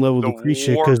fell in love with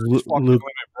Lucretia because limit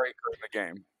breaker in the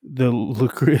game.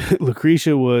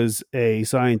 Lucretia was a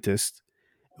scientist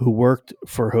who worked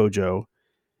for Hojo.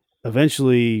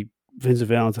 Eventually, Vincent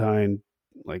Valentine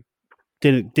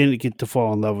didn't get to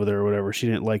fall in love with her or whatever. She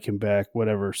didn't like him back,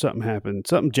 whatever. Something happened.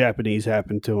 Something Japanese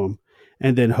happened to him.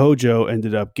 And then Hojo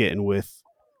ended up getting with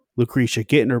Lucretia,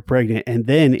 getting her pregnant, and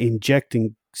then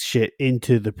injecting shit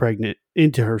into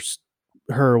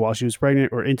her while she was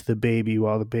pregnant, or into the baby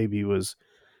while the baby was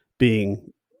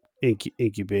being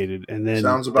incubated. And then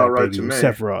sounds about right to me.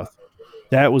 Sephiroth.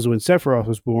 That was when Sephiroth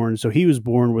was born. So he was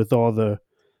born with all the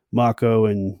Mako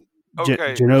and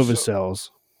Genova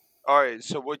cells. All right,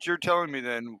 so what you're telling me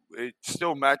then, it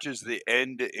still matches the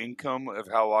end income of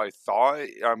how I thought.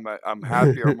 I'm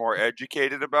happier, more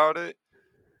educated about it.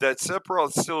 That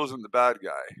Sephiroth still isn't the bad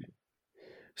guy.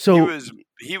 So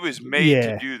he was made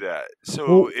to do that.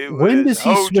 So when does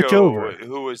he switch over?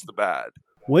 Who is the bad?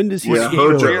 When does he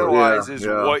realizes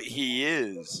what he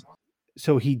is?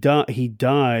 So he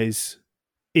dies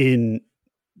in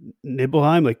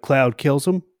Nibelheim, like Cloud kills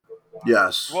him?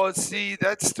 Yes. Well, see,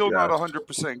 that's still not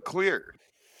 100% clear.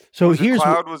 So was here's it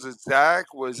Cloud. Was it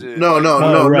Zack? Was it? No.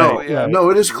 Right. No,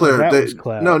 it is clear. Was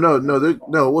Cloud. No,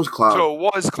 it was Cloud. So it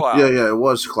was Cloud. Yeah, it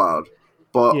was Cloud.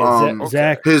 But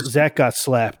Zack got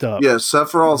slapped up. Yeah,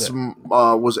 Sephiroth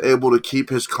was able to keep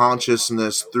his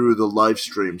consciousness through the live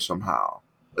stream somehow.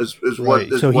 Is what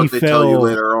they tell you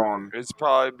later on. It's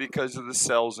probably because of the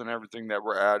cells and everything that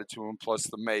were added to him, plus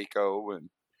the Mako and.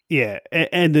 Yeah,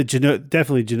 and the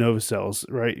definitely Genova cells,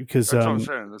 right? Because that's what I'm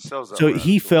saying. The cells. So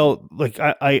he felt like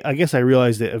I guess I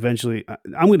realized that eventually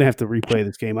I'm going to have to replay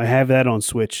this game. I have that on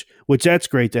Switch, which that's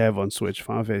great to have on Switch.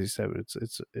 Final Fantasy VII,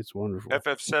 it's wonderful.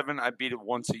 FF7, I beat it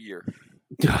once a year.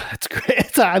 That's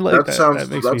great. I like that. That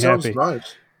makes me happy.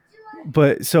 Nice.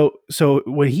 But so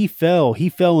when he fell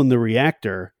in the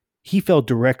reactor. He fell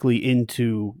directly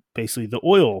into basically the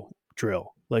oil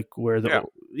drill, like where the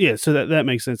so that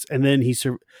makes sense. And then he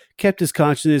kept his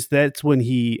consciousness. That's when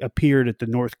he appeared at the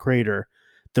North Crater,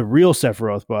 the real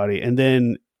Sephiroth body. And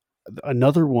then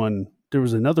there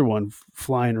was another one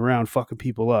flying around fucking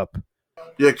people up.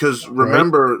 Yeah, because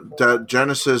remember that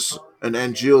Genesis and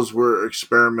Angeals were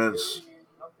experiments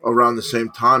around the same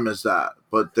time as that,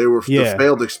 but they were the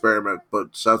failed experiment.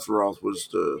 But Sephiroth was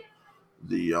the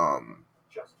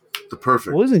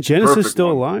perfect. Well, isn't Genesis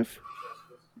still alive?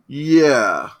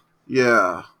 Yeah.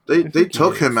 They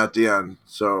took him at the end.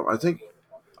 So I think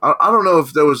I don't know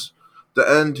if there was the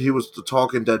end. He was the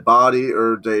talking dead body,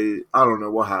 or I don't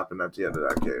know what happened at the end of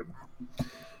that game.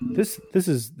 This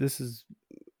is.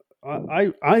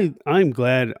 I'm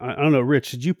glad. I don't know,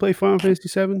 Rich. Did you play Final Fantasy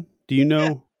VII? Do you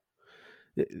know?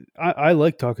 Yeah. I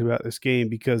like talking about this game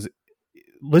because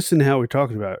listen to how we're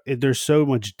talking about it. There's so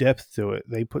much depth to it.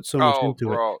 They put so much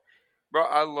into it. Bro,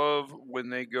 I love when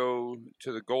they go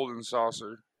to the Golden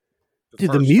Saucer.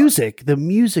 Dude, the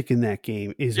music in that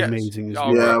game is amazing.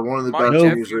 One of the best. My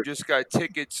nephew just got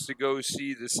tickets to go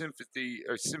see the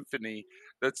symphony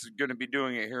that's going to be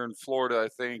doing it here in Florida, I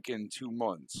think, in 2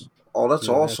 months. Oh, that's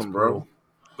awesome, bro. Cool.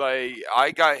 Like,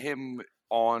 I got him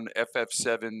on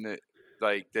FF7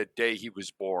 like the day he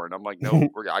was born. I'm like, no,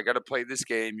 I got to play this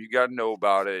game. You got to know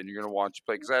about it, and you're going to watch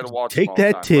play because I had to watch. Take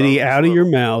that titty out of your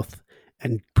mouth.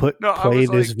 And play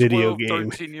this video game.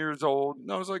 13 years old.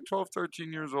 No, I was like 12,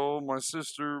 13 years old. My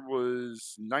sister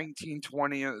was 19,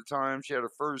 20 at the time. She had her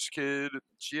first kid.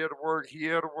 She had to work. He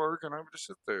had to work. And I would just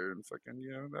sit there and fucking,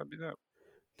 that'd be that.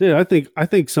 Dude, I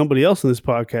think somebody else in this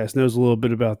podcast knows a little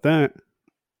bit about that.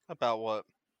 About what?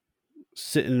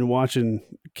 Sitting and watching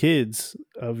kids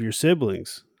of your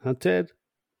siblings. Huh, Ted?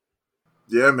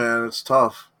 Yeah, man, it's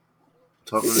tough.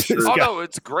 Tough in the shirt. Oh no,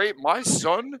 it's great. My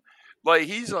son, like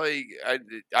he's like,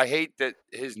 I hate that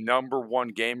his number one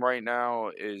game right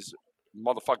now is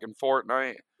motherfucking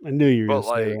Fortnite. I knew you were But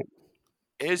gonna say like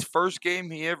his first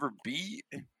game he ever beat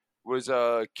was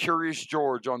Curious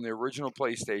George on the original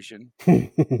PlayStation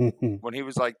that. when he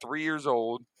was like 3 years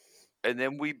old, and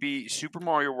then we beat Super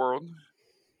Mario World.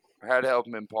 I had to help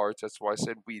him in parts. That's why I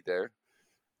said we there.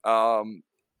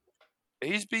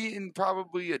 He's beaten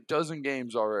probably a dozen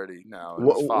games already now. And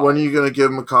it's When are 5. you gonna give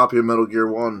him a copy of Metal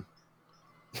Gear 1?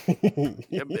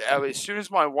 As soon as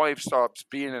my wife stops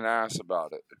being an ass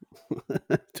about it.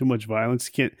 Too much violence.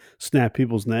 You can't snap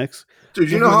people's necks. Dude,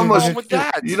 you know how much wrong with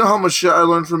that? you know how much shit I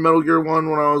learned from Metal Gear 1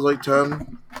 when I was like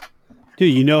 10?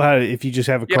 Dude, you know how to, if you just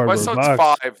have a Yeah, my cardboard son's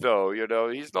box. 5 though. You know,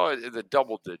 he's not in the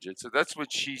double digits. And that's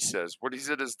what she says. When he's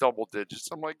in his double digits,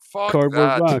 I'm like, fuck Cardboard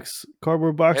that. box.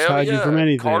 Cardboard box Hell hide you from yeah.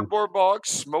 anything. Cardboard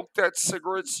box. Smoke that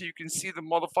cigarette so you can see the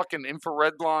motherfucking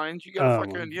infrared lines. You gotta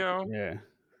fucking, Yeah.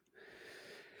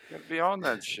 gotta be on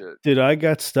that shit. Dude, I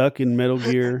got stuck in Metal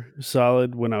Gear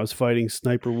Solid when I was fighting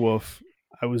Sniper Wolf.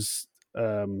 I was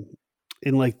in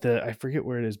like I forget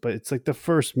where it is, but it's like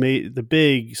the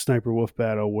big Sniper Wolf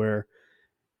battle where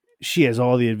she has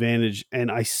all the advantage,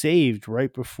 and I saved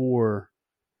right before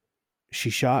she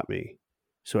shot me.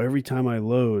 So every time I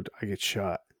load, I get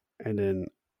shot, and then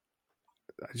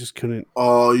I just couldn't.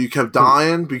 Oh, you kept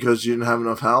dying because you didn't have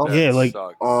enough health? That Yeah, like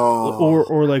sucks. Oh.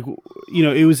 like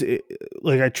it was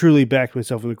like I truly backed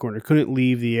myself in the corner. Couldn't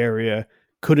leave the area.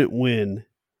 Couldn't win.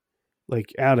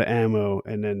 Like out of ammo,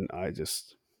 and then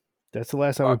that's the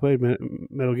last time I played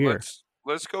Metal Gear.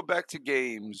 Let's go back to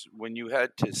games when you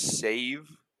had to save,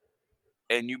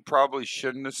 and you probably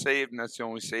shouldn't have saved, and that's the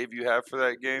only save you have for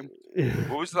that game.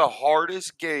 What was the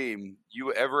hardest game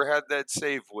you ever had that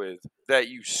save with that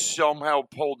you somehow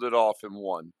pulled it off and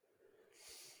won?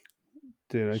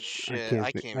 Dude, I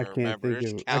can't remember.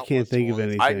 I can't think of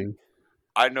anything.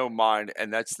 I know mine,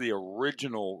 and that's the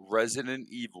original Resident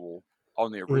Evil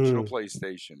on the original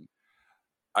PlayStation.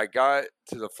 I got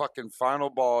to the fucking final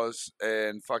boss,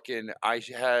 and I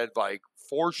had like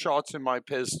 4 shots in my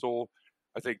pistol,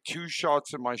 I think 2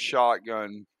 shots in my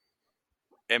shotgun,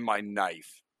 and my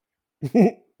knife.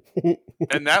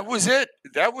 And that was it.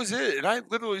 That was it. And I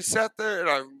literally sat there and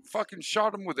I fucking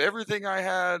shot him with everything I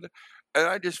had. And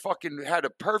I just fucking had to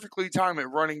perfectly time it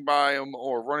running by him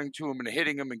or running to him and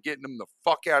hitting him and getting him the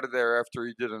fuck out of there after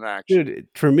he did an action. Dude,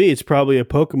 for me, it's probably a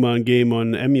Pokemon game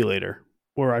on emulator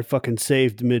where I fucking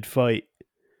saved mid-fight.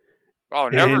 Oh,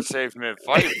 never saved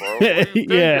mid-fight, bro.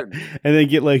 Yeah, and then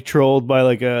get like trolled by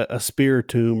like a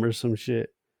Spiritomb or some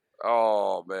shit.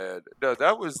 Oh, man. No,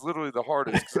 that was literally the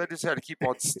hardest because I just had to keep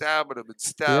on stabbing him and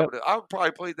stabbing him. I would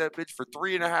probably play that bitch for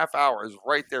 3.5 hours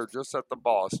right there just at the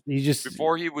boss.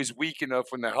 Before he was weak enough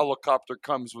when the helicopter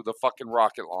comes with a fucking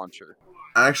rocket launcher.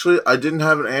 Actually, I didn't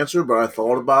have an answer, but I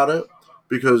thought about it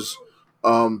because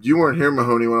you weren't here,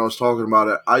 Mahoney, when I was talking about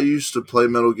it. I used to play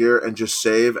Metal Gear and just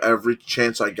save every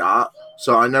chance I got,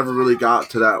 so I never really got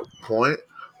to that point.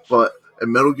 But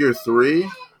in Metal Gear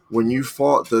 3... when you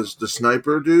fought the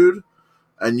sniper dude,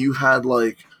 and you had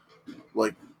the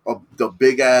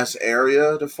big ass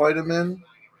area to fight him in,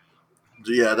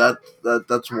 yeah,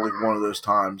 that's like one of those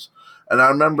times. And I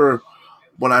remember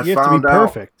when I found out,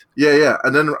 perfect. Yeah,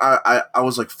 and then I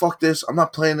was like, fuck this, I'm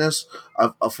not playing this.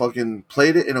 I fucking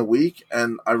played it in a week,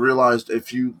 and I realized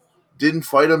if you didn't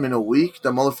fight him in a week,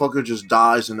 the motherfucker just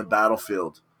dies in the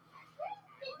battlefield.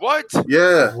 What?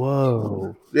 Yeah.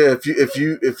 Whoa. Yeah, if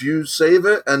you save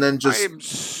it and then just... I am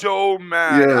so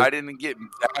mad I didn't get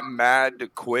that mad to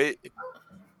quit.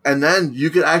 And then you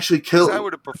can actually kill... I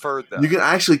would have preferred that. You can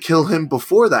actually kill him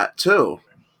before that, too.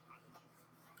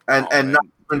 And not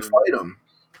even fight him.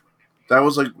 That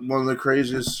was like one of the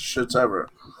craziest shits ever.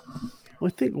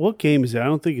 Well, I think, what game is it? I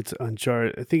don't think it's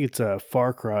Uncharted. I think it's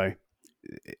Far Cry.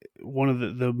 One of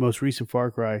the most recent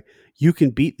Far Cry. You can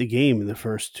beat the game in the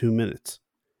first 2 minutes.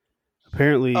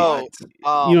 Apparently, you know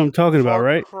what I'm talking about,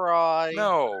 right? Cry.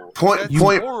 No. Point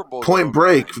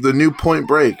Break, the new Point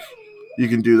Break. You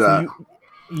can do that.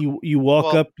 So you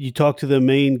walk up, you talk to the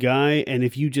main guy, and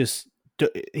if you just...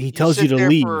 he tells you to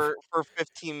leave. For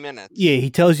 15 minutes. Yeah, he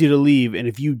tells you to leave, and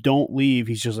if you don't leave,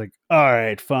 he's just like, all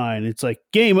right, fine. It's like,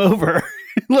 game over.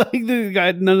 Like, the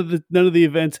guy, none of the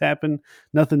events happen.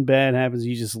 Nothing bad happens.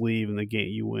 You just leave, and the game,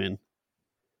 you win.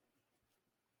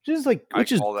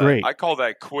 Which is great. I call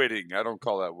that quitting. I don't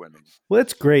call that winning. Well,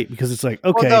 that's great because it's like,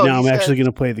 okay, now I'm actually going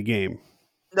to play the game.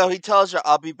 No, he tells you,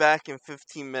 I'll be back in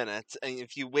 15 minutes. And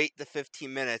if you wait the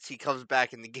 15 minutes, he comes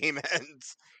back and the game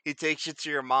ends. He takes you to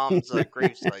your mom's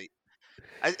gravesite.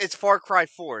 It's Far Cry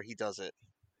 4. He does it.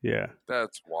 Yeah.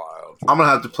 That's wild. I'm gonna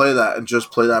have to play that and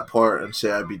just play that part and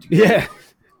say I beat the game. Yeah.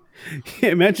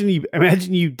 Imagine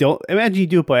you do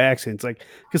it by accident. It's like,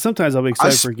 because sometimes I'll be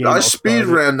excited for a game. I speed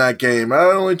ran that game. It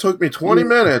only took me 20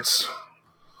 minutes.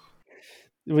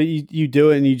 But you do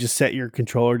it and you just set your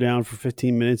controller down for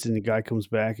 15 minutes and the guy comes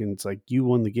back and it's like, you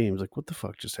won the game. It's like, what the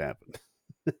fuck just happened?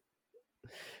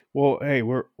 Well, hey,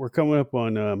 we're coming up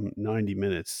on 90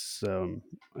 minutes.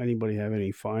 Anybody have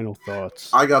any final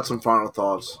thoughts? I got some final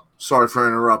thoughts. Sorry for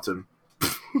interrupting.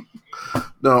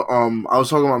 No, I was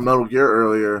talking about Metal Gear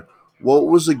earlier. What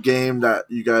was the game that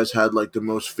you guys had like the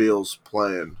most feels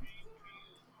playing?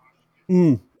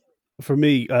 For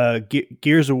me,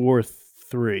 Gears of War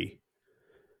 3.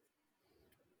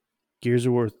 Gears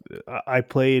of War. I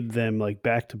played them like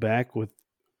back to back with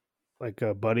like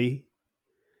a buddy,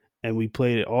 and we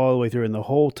played it all the way through. And the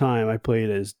whole time I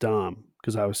played as Dom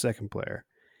because I was second player,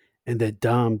 and that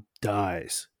Dom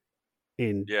dies.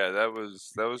 Yeah, that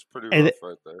was pretty rough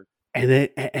right there.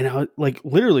 And I, like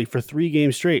literally for 3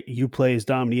 games straight, you play as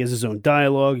Dom. And he has his own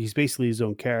dialogue. He's basically his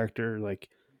own character. Like,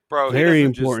 bro, very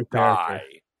important character. die.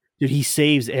 Dude, he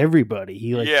saves everybody.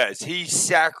 Yes, he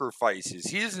sacrifices.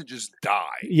 He doesn't just die.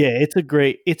 Yeah, it's a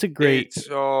great.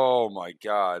 Oh my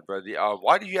god, bro!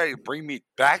 Why did you have to bring me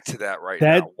back to that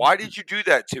now? Why did you do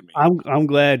that to me? I'm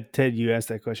glad, Ted, you asked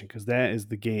that question because that is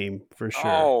the game for sure.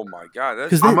 Oh my god,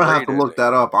 I'm gonna have to look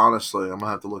that up. Honestly, I'm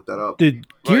gonna have to look that up. Dude,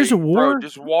 Gears of War. Bro,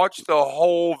 just watch the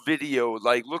whole video.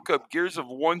 Like, look up Gears of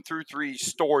 1 through 3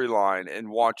 storyline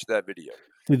and watch that video.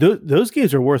 Dude, those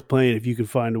games are worth playing if you can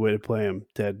find a way to play them,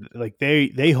 Ted. Like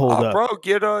they hold up. Bro,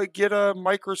 get a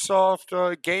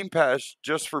Microsoft Game Pass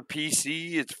just for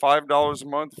PC. It's $5 a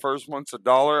month. First month's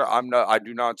 $1. I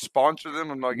do not sponsor them.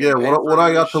 I'm not getting what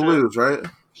I got to lose, right?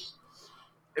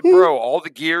 Bro, all the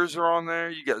Gears are on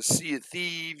there. You got Sea of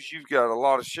Thieves. You've got a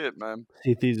lot of shit, man.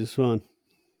 Sea of Thieves is fun.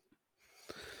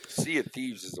 Sea of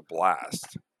Thieves is a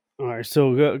blast. All right,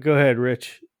 so go ahead,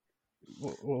 Rich.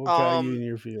 What got you in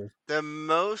your field? The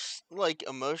most like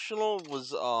emotional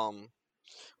was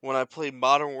when I played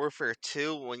Modern Warfare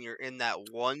 2 when you're in that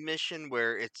one mission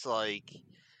where it's like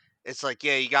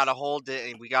yeah, you gotta hold it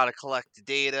and we gotta collect the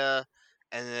data,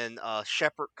 and then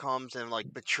Shepard comes and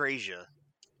like betrays you.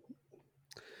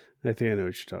 I think I know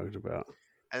what you're talking about.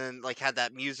 And then like had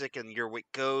that music and you're with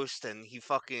Ghost and he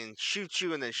fucking shoots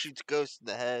you and then shoots Ghost in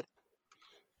the head.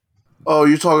 Oh,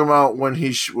 you're talking about when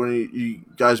you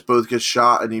guys both get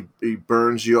shot and he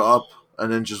burns you up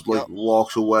and then just like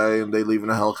walks away and they leave in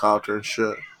a helicopter and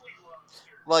shit.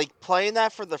 Like playing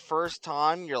that for the first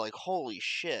time, you're like, holy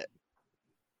shit.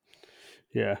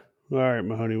 Yeah. All right,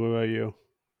 Mahoney, what about you?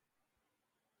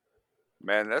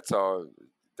 Man, that's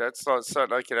not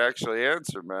something I can actually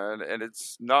answer, man. And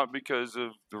it's not because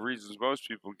of the reasons most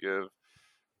people give.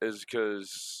 Is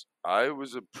because I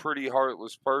was a pretty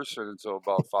heartless person until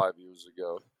about 5 years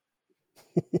ago.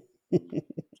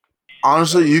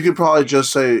 Honestly, you could probably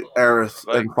just say Aerith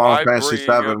in Final Fantasy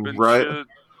VII, right? Shit.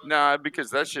 Nah,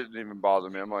 because that shit didn't even bother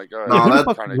me. I'm like, all right,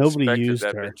 no, I kind of expected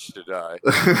that bitch to die.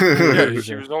 Yeah,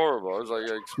 she was horrible. I was like,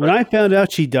 when I found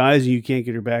out she dies and you can't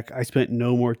get her back, I spent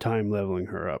no more time leveling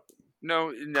her up.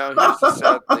 No, here's the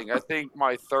sad thing. I think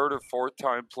my 3rd or 4th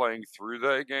time playing through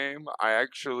that game, I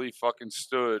actually fucking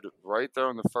stood right there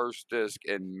on the first disc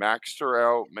and maxed her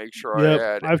out, make sure I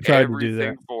had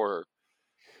everything for her.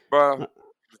 But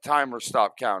the timer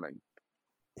stopped counting.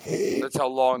 That's how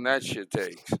long that shit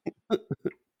takes.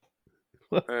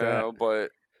 But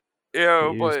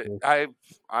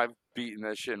I've beaten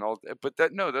that shit and all. But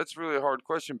that's really a hard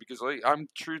question because like I'm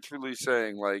truthfully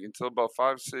saying like until about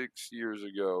 5-6 years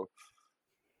ago,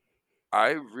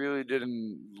 I really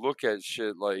didn't look at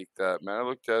shit like that, man. I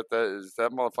looked at that as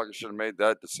that motherfucker should have made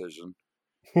that decision.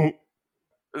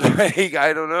 Like,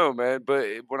 I don't know, man. But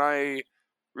when I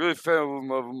really fell in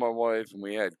love with my wife and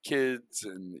we had kids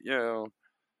and,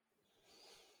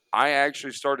 I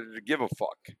actually started to give a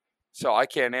fuck. So I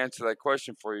can't answer that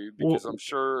question for you because I'm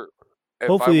sure if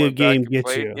hopefully I went a game back and gets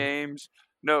played you. games,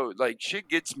 no, like shit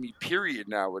gets me period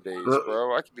nowadays,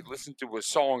 bro. I could be listening to a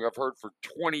song I've heard for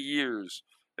 20 years.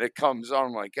 And it comes on,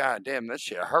 I'm like, God damn, that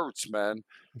shit hurts, man.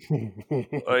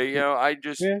 I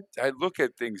look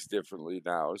at things differently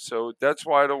now. So that's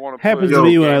why I don't want to happens to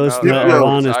me when I listen to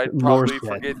Alanis I'd probably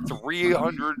forget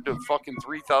 300 to fucking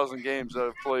 3,000 games that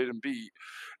I've played and beat.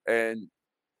 And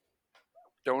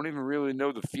don't even really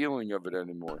know the feeling of it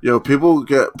anymore. Yo, people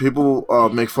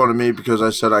make fun of me because I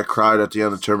said I cried at the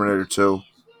end of Terminator 2.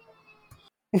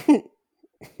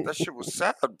 That shit was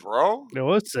sad, bro. It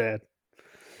was sad.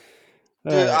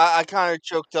 Dude, I kind of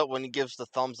choked up when he gives the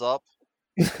thumbs up.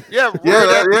 Yeah,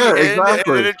 exactly. And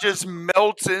then it just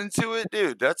melts into it,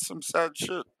 dude. That's some sad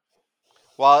shit.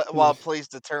 while it plays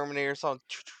the Terminator song.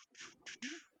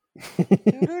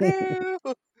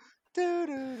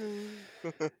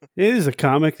 It is a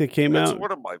comic that came That's out.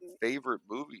 one of my favorite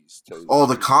movies. Oh,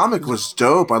 the comic was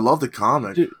dope. I love the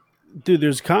comic. Dude,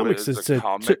 there's comics that said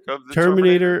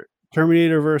Terminator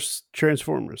versus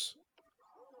Transformers.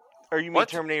 Or you mean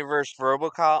Terminator versus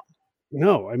RoboCop?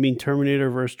 No, I mean Terminator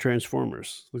versus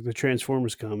Transformers, like the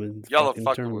Transformers comic. Y'all are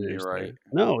fucking with me, right?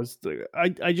 No, it's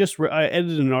I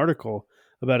edited an article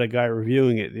about a guy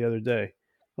reviewing it the other day. I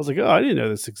was like, oh, I didn't know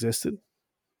this existed.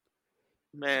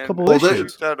 Man,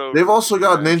 they've also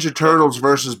got Ninja Turtles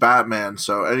versus Batman,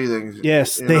 so anything.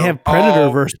 Yes, they have Predator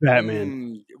versus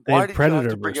Batman. Why did you have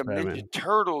to bring up Ninja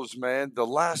Turtles, man? The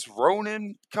Last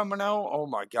Ronin coming out? Oh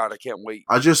my god, I can't wait.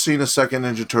 I just seen a second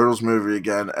Ninja Turtles movie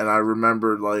again, and I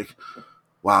remembered like,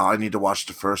 wow, I need to watch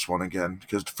the first one again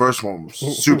because the first one was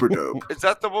super dope. Is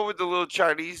that the one with the little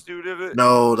Chinese dude in it?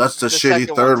 No, that's the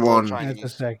shitty third one. That's the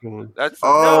second one. Are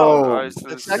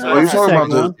you talking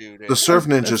about the Surf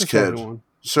Ninjas kid?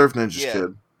 Surf Ninjas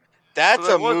kid. That's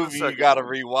a movie you gotta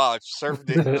rewatch. Surf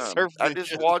Ninjas. Surf Ninjas. I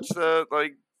just watched that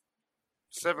like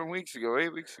 8 weeks ago.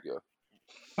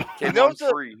 Came on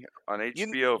free on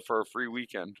HBO for a free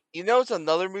weekend. You know, it's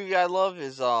another movie I love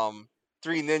is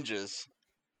Three Ninjas.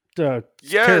 Yes,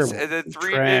 terrible. And then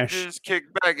Three Ninjas Kick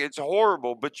Back. It's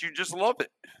horrible, but you just love it.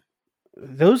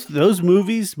 Those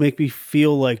movies make me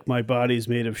feel like my body's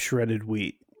made of shredded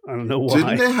wheat. I don't know why.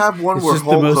 Didn't they have one where just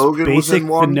Hulk the most Hogan basic was in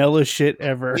one? vanilla shit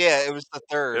ever? Yeah, it was the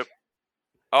third. Yep.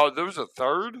 Oh, there was a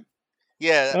third?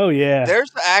 Yeah. Oh yeah.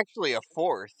 There's actually a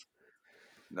fourth.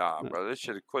 Nah, bro, they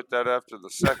should have quit that after the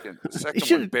second. The second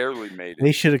one barely made it.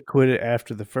 They should have quit it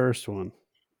after the first one.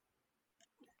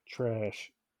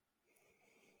 Trash.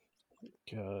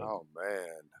 God. Oh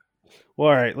man. Well,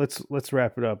 all right, let's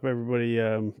wrap it up, everybody.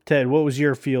 Ted, what was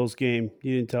your feels game?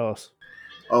 You didn't tell us.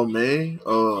 Oh, me?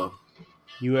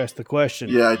 You asked the question.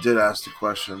 Yeah, I did ask the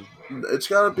question. It's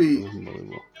got to be.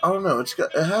 I don't know. It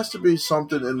has to be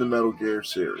something in the Metal Gear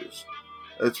series.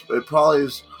 It probably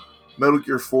is Metal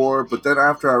Gear 4, but then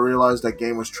after I realized that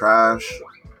game was trash,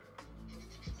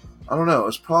 I don't know.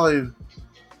 It's probably.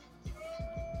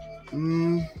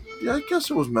 Yeah, I guess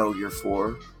it was Metal Gear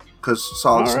 4. Because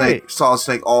Solid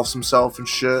Snake offs himself and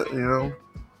shit, you know?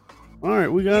 All right,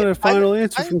 we got a final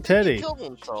answer from Teddy. He killed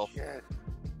himself. Yeah.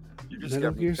 You just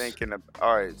got me thinking of.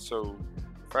 All right, so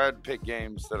if I had to pick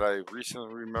games that I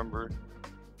recently remember,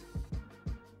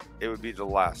 it would be The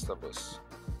Last of Us.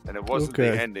 And it wasn't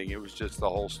the ending, it was just the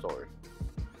whole story.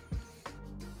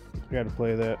 I got to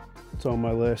play that. It's on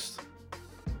my list.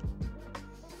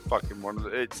 Fucking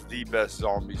it's the best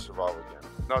zombie survival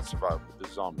game. Not survival, but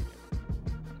the zombie game.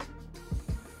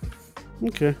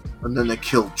 Okay. And then they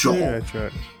killed Joel. Yeah, that's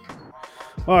right.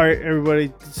 All right,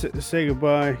 everybody, say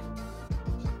goodbye.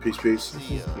 Peace.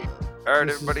 All right,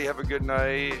 everybody, have a good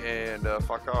night and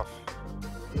fuck off.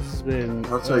 This has been.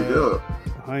 That's how you do it.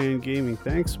 High End Gaming.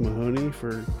 Thanks, Mahoney,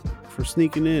 for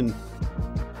sneaking in.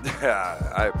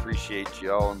 I appreciate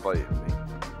y'all inviting me.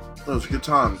 That was a good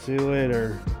time. See you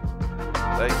later.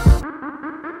 Thanks.